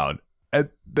touchdown. And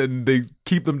then they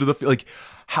keep them to the field. Like,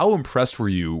 how impressed were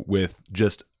you with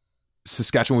just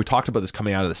Saskatchewan? We talked about this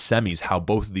coming out of the semis, how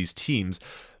both of these teams,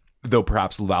 though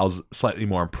perhaps Laval's slightly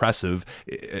more impressive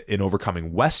in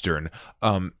overcoming Western,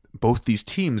 both these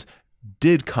teams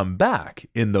did come back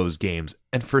in those games.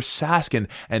 And for Sask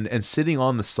and sitting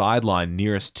on the sideline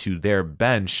nearest to their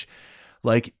bench,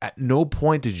 like at no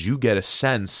point did you get a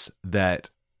sense that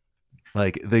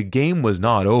like the game was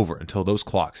not over until those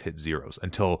clocks hit zeros,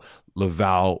 until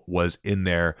Laval was in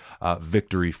their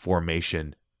victory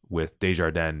formation with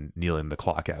Desjardins kneeling the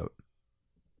clock out.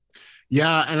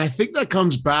 Yeah, and I think that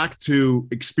comes back to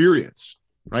experience,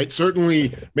 right?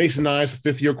 Certainly Mason Nyhus,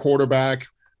 fifth-year quarterback,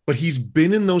 but he's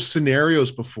been in those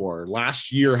scenarios before.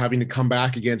 Last year, having to come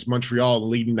back against Montreal and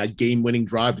leading that game-winning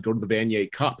drive to go to the Vanier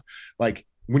Cup. Like,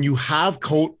 when you have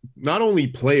not only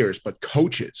players, but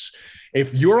coaches,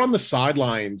 if you're on the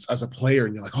sidelines as a player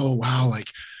and you're like, oh, wow, like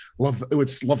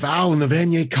it's Laval in the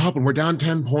Vanier Cup and we're down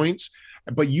 10 points,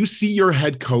 but you see your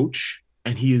head coach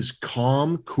and he is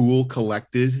calm, cool,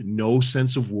 collected, no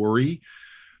sense of worry.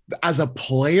 As a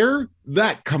player,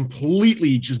 that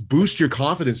completely just boosts your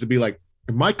confidence to be like,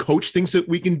 if my coach thinks that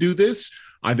we can do this,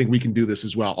 I think we can do this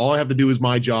as well. All I have to do is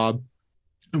my job.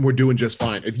 And we're doing just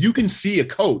fine. If you can see a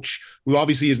coach who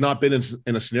obviously has not been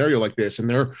in a scenario like this and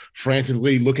they're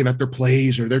frantically looking at their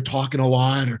plays or they're talking a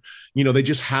lot or, they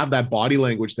just have that body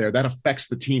language there, that affects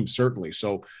the team certainly.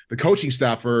 So the coaching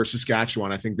staff for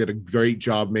Saskatchewan, I think, did a great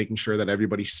job making sure that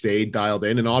everybody stayed dialed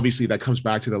in. And obviously that comes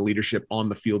back to the leadership on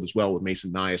the field as well with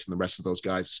Mason Nyhus and the rest of those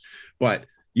guys. But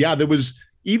yeah, there was,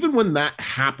 even when that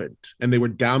happened and they were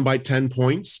down by 10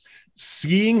 points,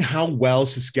 seeing how well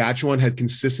Saskatchewan had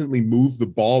consistently moved the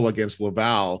ball against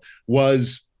Laval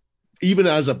was, even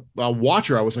as a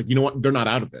watcher, I was like, you know what? They're not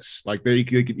out of this. Like they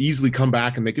could easily come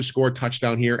back and they could score a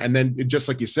touchdown here. And then just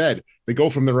like you said, they go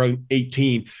from their own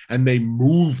 18 and they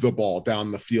move the ball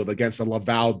down the field against a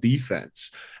Laval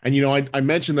defense. And, I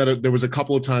mentioned that there was a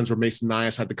couple of times where Mason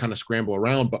Nyhus had to kind of scramble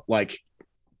around, but like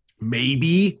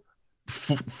maybe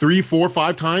 3, 4,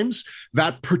 5 times,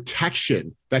 that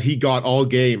protection that he got all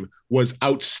game was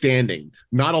outstanding.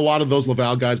 Not a lot of those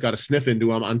Laval guys got a sniff into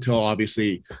him until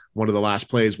obviously one of the last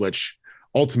plays, which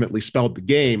ultimately spelled the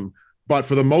game. But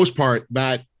for the most part,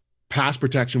 that pass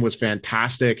protection was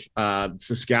fantastic.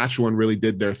 Saskatchewan really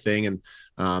did their thing.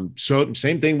 And so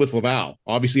same thing with Laval.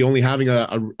 Obviously only having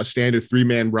a standard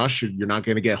 3-man rush, you're not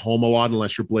going to get home a lot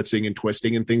unless you're blitzing and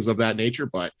twisting and things of that nature.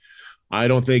 But I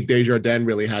don't think Desjardins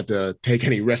really had to take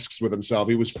any risks with himself.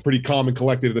 He was pretty calm and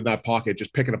collected in that pocket,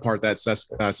 just picking apart that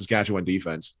Saskatchewan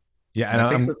defense.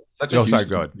 Yeah, and go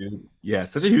ahead. Yeah,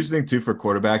 such a huge thing too for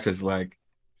quarterbacks is like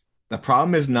the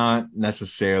problem is not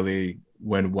necessarily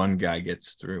when one guy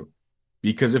gets through,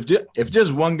 because if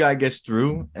just one guy gets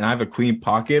through and I have a clean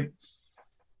pocket,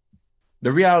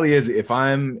 the reality is if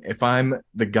I'm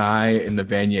the guy in the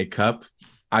Vanier Cup,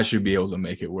 I should be able to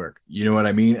make it work. You know what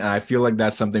I mean? And I feel like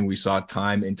that's something we saw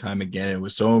time and time again. It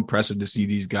was so impressive to see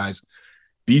these guys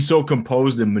be so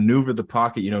composed and maneuver the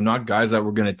pocket, not guys that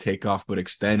were going to take off, but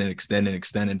extend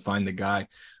and find the guy.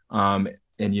 And,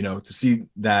 to see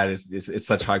that is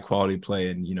such high quality play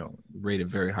and, rated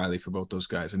very highly for both those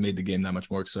guys. It made the game that much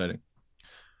more exciting.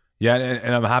 Yeah,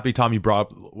 and I'm happy, Tom, you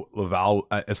brought up Laval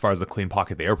as far as the clean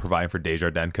pocket they are providing for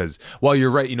Desjardins, because while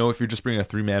you're right, if you're just bringing a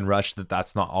 3-man rush,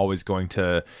 that's not always going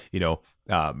to,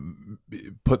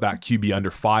 put that QB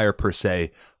under fire per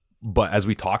se. But as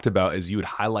we talked about, as you had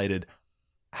highlighted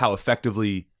how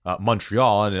effectively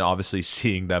Montreal, and obviously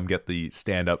seeing them get the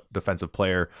stand-up defensive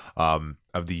player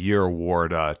of the year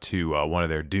award to one of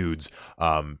their dudes.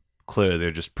 Clearly,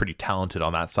 they're just pretty talented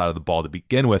on that side of the ball to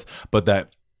begin with, but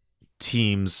that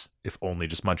teams, if only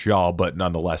just Montreal, but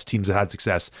nonetheless, teams that had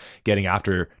success getting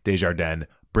after Desjardins,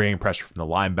 bringing pressure from the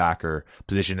linebacker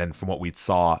position, and from what we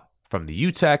saw from the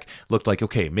UTEC, looked like,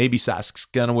 okay, maybe Sask's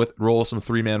going to roll some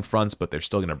 3-man fronts, but they're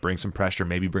still going to bring some pressure,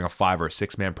 maybe bring a 5 or a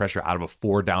 6-man pressure out of a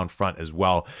 4-down front as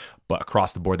well. But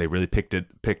across the board, they really picked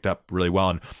up really well.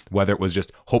 And whether it was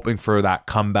just hoping for that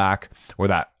comeback or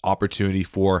that opportunity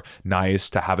for Nias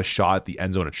to have a shot at the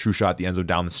end zone, a true shot at the end zone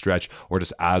down the stretch, or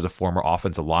just as a former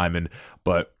offensive lineman,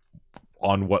 but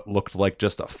on what looked like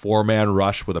just a 4-man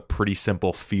rush with a pretty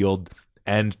simple field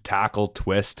end tackle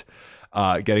twist,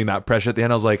 getting that pressure at the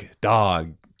end, I was like,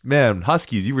 dog, man,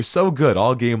 Huskies, you were so good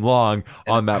all game long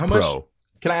on that pro.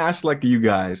 Can I ask, like, you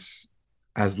guys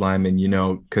as linemen,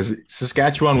 because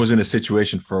Saskatchewan was in a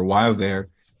situation for a while there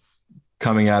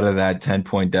coming out of that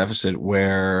 10-point deficit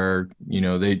where,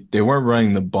 they weren't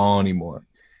running the ball anymore.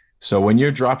 So when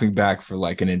you're dropping back for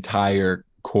like an entire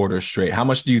quarter straight, how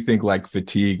much do you think like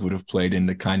fatigue would have played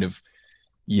into kind of,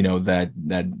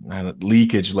 that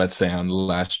leakage, let's say, on the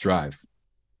last drive?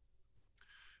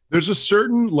 There's a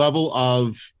certain level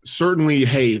of certainly,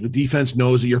 hey, the defense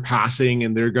knows that you're passing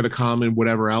and they're going to come and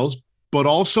whatever else, but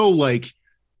also like,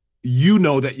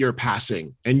 that you're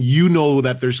passing and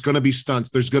that there's going to be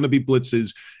stunts, there's going to be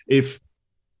blitzes. If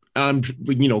I'm,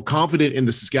 confident in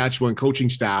the Saskatchewan coaching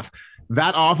staff,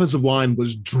 that offensive line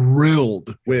was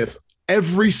drilled with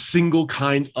every single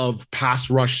kind of pass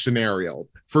rush scenario.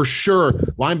 For sure,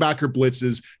 linebacker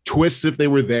blitzes, twists if they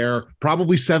were there,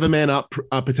 probably 7-man up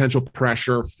potential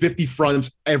pressure, 50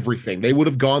 fronts, everything. They would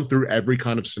have gone through every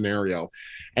kind of scenario.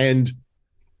 And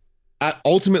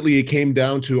ultimately, it came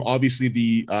down to, obviously,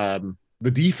 the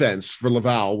defense for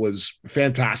Laval was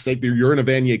fantastic. You're in a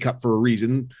Vanier Cup for a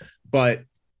reason, but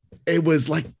it was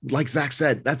like Zach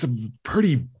said, that's a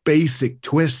pretty basic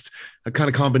twist, a kind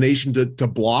of combination to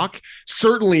block.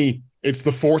 Certainly, it's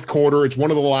the fourth quarter. It's one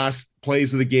of the last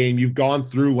plays of the game. You've gone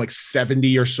through like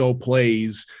 70 or so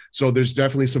plays, so there's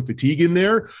definitely some fatigue in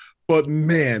there. But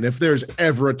man, if there's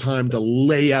ever a time to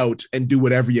lay out and do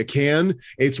whatever you can,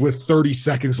 it's with 30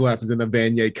 seconds left in the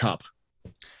Vanier Cup.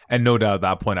 And no doubt at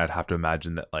that point, I'd have to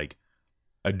imagine that like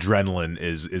adrenaline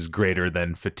is greater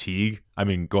than fatigue. I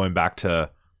mean, going back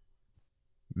to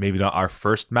maybe not our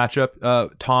first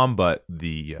matchup, Tom, but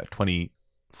the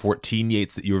 2014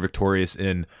 Yates that you were victorious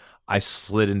in, I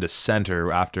slid into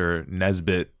center after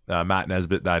Matt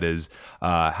Nesbitt, that is,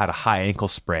 had a high ankle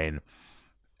sprain.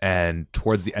 And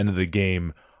towards the end of the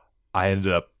game, I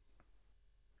ended up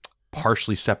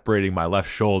partially separating my left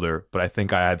shoulder, but I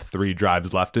think I had 3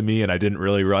 drives left in me, and I didn't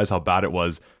really realize how bad it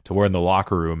was till we're in the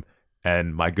locker room.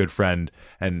 And my good friend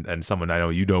and someone I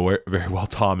know very well,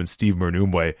 Tom, and Steve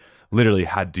Mernumwe, literally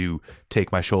had to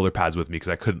take my shoulder pads with me because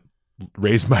I couldn't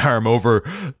raise my arm over,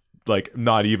 like,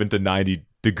 not even to 90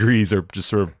 degrees or just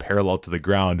sort of parallel to the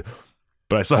ground.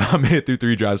 But I somehow made it through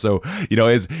 3 drives. So,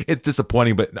 it's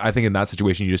disappointing, but I think in that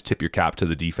situation, you just tip your cap to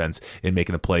the defense in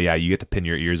making the play. Yeah, you get to pin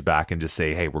your ears back and just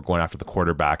say, hey, we're going after the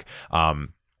quarterback. And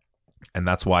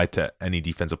that's why, to any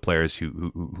defensive players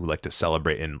who like to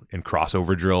celebrate in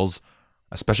crossover drills,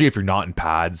 especially if you're not in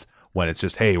pads, when it's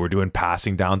just, hey, we're doing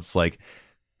passing downs, it's like,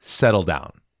 settle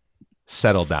down.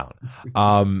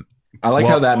 I like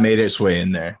how that made its way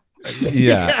in there.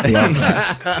 Yeah.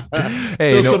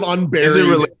 Hey, some unburied. Is it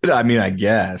related? I mean, I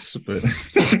guess, but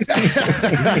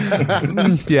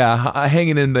yeah,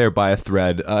 hanging in there by a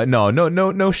thread.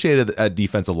 No shade at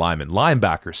defensive linemen.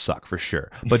 Linebackers suck for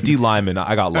sure, but D linemen,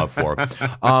 I got love for.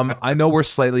 I know we're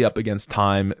slightly up against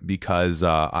time because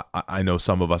I know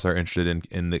some of us are interested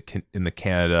in the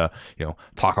Canada,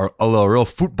 talk a little real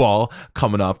football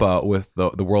coming up with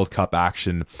the World Cup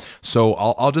action. So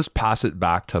I'll just pass it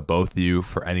back to both of you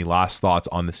for any last thoughts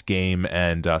on this game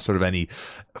and sort of any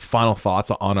final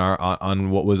thoughts on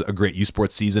what was a great U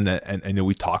Sports season. And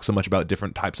we talk so much about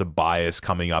different types of bias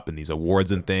coming up in these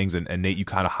awards and things. And Nate, you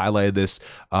kind of highlighted this.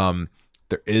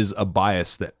 There is a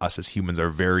bias that us as humans are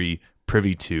very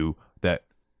privy to, that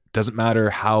doesn't matter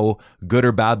how good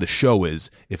or bad the show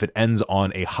is. If it ends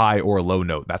on a high or a low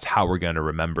note, that's how we're going to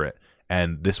remember it.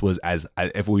 And this was, as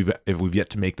if we've yet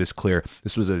to make this clear,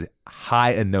 this was as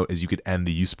high a note as you could end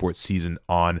the U Sports season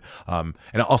on. And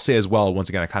I'll say as well, once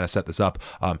again, I kind of set this up.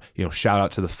 Shout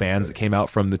out to the fans that came out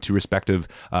from the 2 respective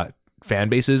fan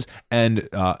bases, and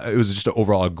it was just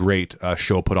overall a great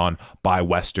show put on by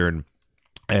Western.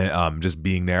 And just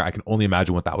being there, I can only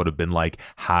imagine what that would have been like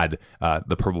had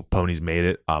the Purple Ponies made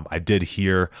it. I did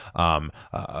hear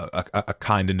a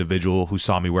kind individual who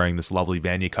saw me wearing this lovely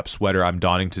Vanier Cup sweater I'm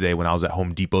donning today when I was at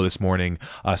Home Depot this morning,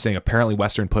 saying apparently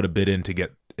Western put a bid in to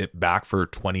get it back for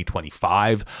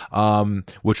 2025,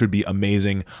 which would be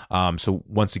amazing. So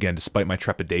once again, despite my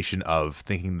trepidation of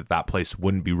thinking that place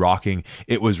wouldn't be rocking,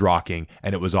 it was rocking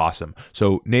and it was awesome.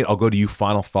 So Nate, I'll go to you.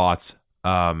 Final thoughts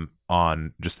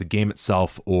on just the game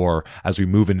itself, or as we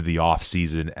move into the off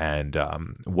season, and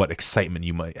what excitement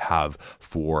you might have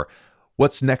for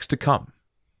what's next to come.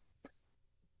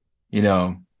 You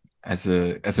know, as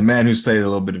a man who studied a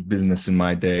little bit of business in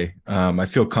my day, I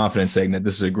feel confident saying that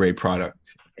this is a great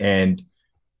product. And,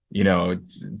 you know,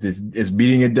 it's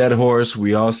beating a dead horse.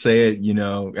 We all say it, you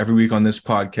know, every week on this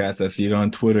podcast. I see it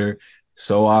on Twitter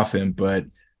so often, but,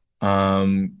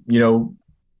 you know,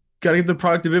 got to give the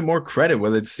product a bit more credit,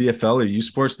 whether it's CFL or U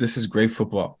Sports. This is great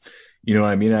football. You know what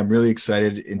I mean? I'm really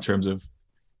excited in terms of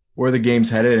where the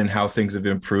game's headed and how things have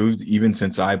improved, even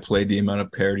since I played. The amount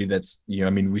of parity that's, you know,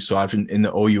 I mean, we saw it in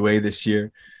the OUA this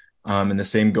year, and the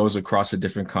same goes across the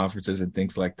different conferences and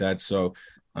things like that. So,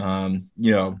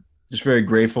 you know, just very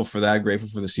grateful for that, grateful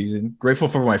for the season, grateful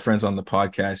for my friends on the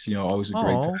podcast, you know, always a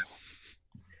great time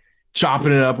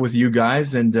chopping it up with you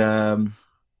guys. And,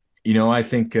 you know, I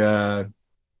think,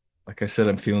 like I said,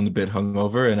 I'm feeling a bit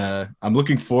hungover, and I'm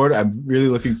really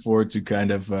looking forward to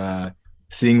kind of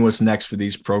seeing what's next for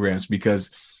these programs,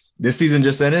 because this season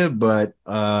just ended, but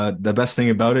the best thing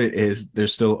about it is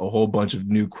there's still a whole bunch of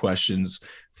new questions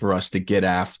for us to get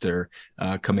after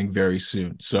coming very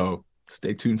soon. So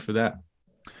stay tuned for that.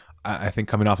 I think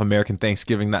coming off American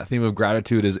Thanksgiving, that theme of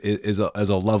gratitude is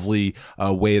a lovely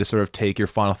way to sort of take your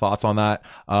final thoughts on that.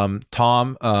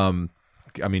 Tom,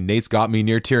 I mean, Nate's got me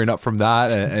near tearing up from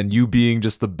that, and you being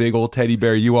just the big old teddy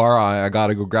bear you are, I got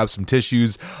to go grab some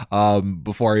tissues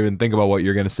before I even think about what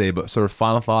you're going to say. But sort of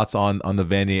final thoughts on the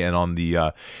Vanier and on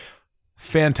the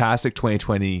fantastic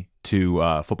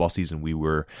 2022 football season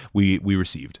we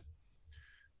received.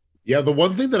 Yeah, the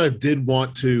one thing that I did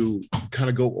want to kind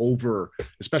of go over,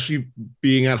 especially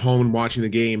being at home and watching the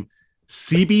game,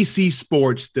 CBC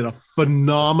Sports did a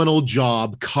phenomenal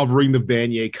job covering the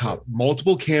Vanier Cup.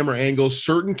 Multiple camera angles,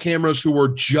 certain cameras who were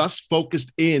just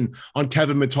focused in on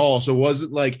Kevin Mittal. So it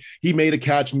wasn't like he made a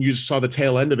catch and you just saw the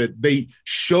tail end of it. They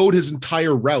showed his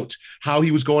entire route, how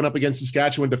he was going up against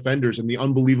Saskatchewan defenders and the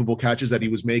unbelievable catches that he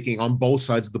was making on both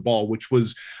sides of the ball, which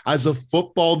was, as a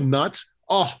football nut,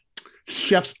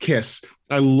 chef's kiss.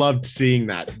 I loved seeing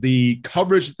that. The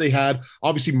coverage that they had,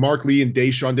 obviously Mark Lee and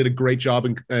Deshaun did a great job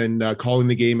in calling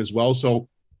the game as well. So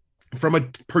from a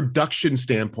production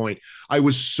standpoint, I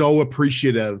was so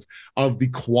appreciative of the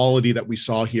quality that we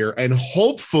saw here. And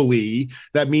hopefully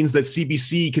that means that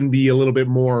CBC can be a little bit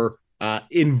more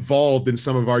involved in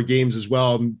some of our games as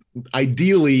well.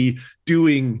 Ideally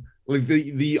doing like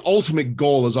the ultimate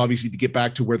goal is obviously to get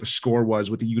back to where the score was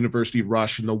with the University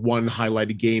Rush and the one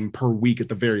highlighted game per week at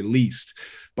the very least.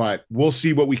 But we'll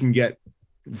see what we can get.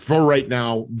 For right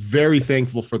now, very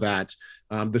thankful for that.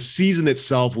 The season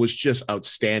itself was just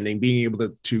outstanding. Being able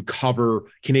to cover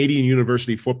Canadian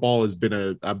university football has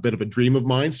been a bit of a dream of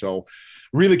mine. So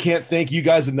really can't thank you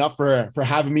guys enough for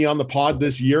having me on the pod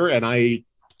this year. And I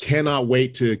cannot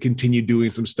wait to continue doing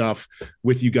some stuff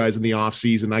with you guys in the off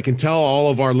season. I can tell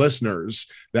all of our listeners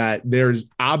that there's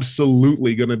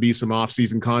absolutely going to be some off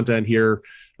season content here,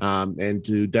 and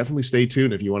to definitely stay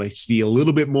tuned if you want to see a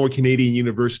little bit more Canadian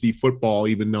university football,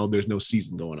 even though there's no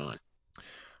season going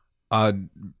on.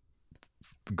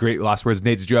 Great last words.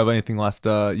 Nate, did you have anything left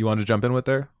you wanted to jump in with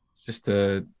there? Just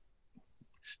going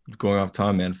off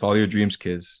Tom, man, follow your dreams,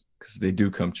 kids, because they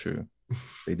do come true.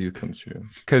 They do come true.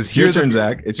 Because your turn,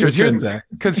 Zach. It's your turn, Zach.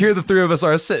 Because here the three of us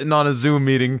are sitting on a Zoom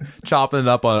meeting, chopping it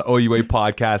up on an OUA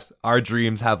podcast. Our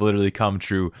dreams have literally come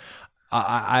true.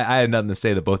 I had nothing to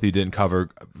say that both of you didn't cover.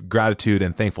 Gratitude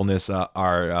and thankfulness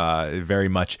are very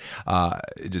much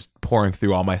just pouring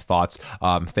through all my thoughts.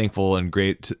 Thankful and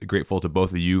grateful to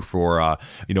both of you for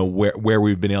where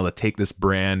we've been able to take this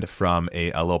brand from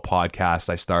a little podcast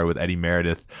I started with Eddie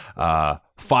Meredith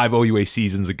 5 OUA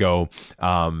seasons ago.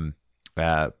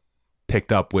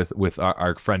 Picked up with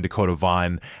our friend Dakota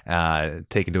Vaughn,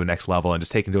 taken to a next level, and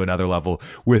just taken to another level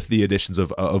with the additions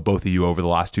of both of you over the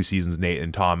last 2 seasons. Nate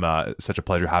and Tom, such a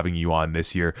pleasure having you on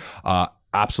this year.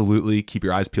 Absolutely keep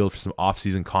your eyes peeled for some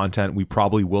off-season content. We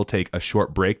probably will take a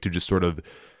short break to just sort of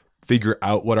figure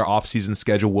out what our off-season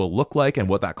schedule will look like and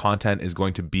what that content is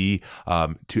going to be,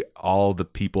 to all the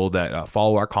people that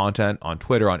follow our content on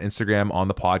Twitter, on Instagram, on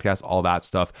the podcast, all that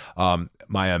stuff.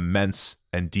 My immense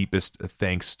and deepest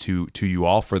thanks to you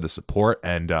all for the support,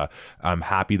 and I'm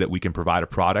happy that we can provide a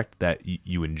product that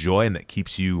you enjoy and that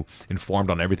keeps you informed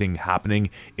on everything happening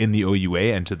in the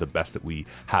OUA, and to the best that we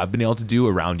have been able to do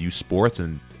around youth sports.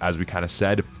 And as we kind of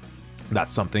said,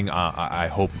 that's something I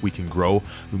hope we can grow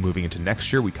moving into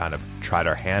next year. We kind of tried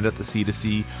our hand at the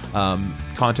C2C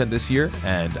content this year,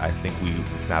 and I think we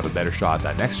can have a better shot at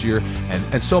that next year,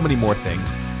 and so many more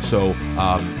things. So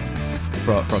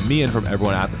from me and from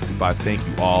everyone at the 55, thank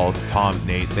you all. Tom,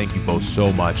 Nate, thank you both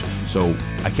so much. So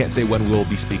I can't say when we'll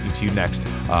be speaking to you next,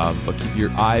 but keep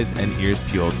your eyes and ears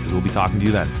peeled, because we'll be talking to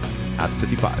you then at the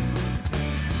 55.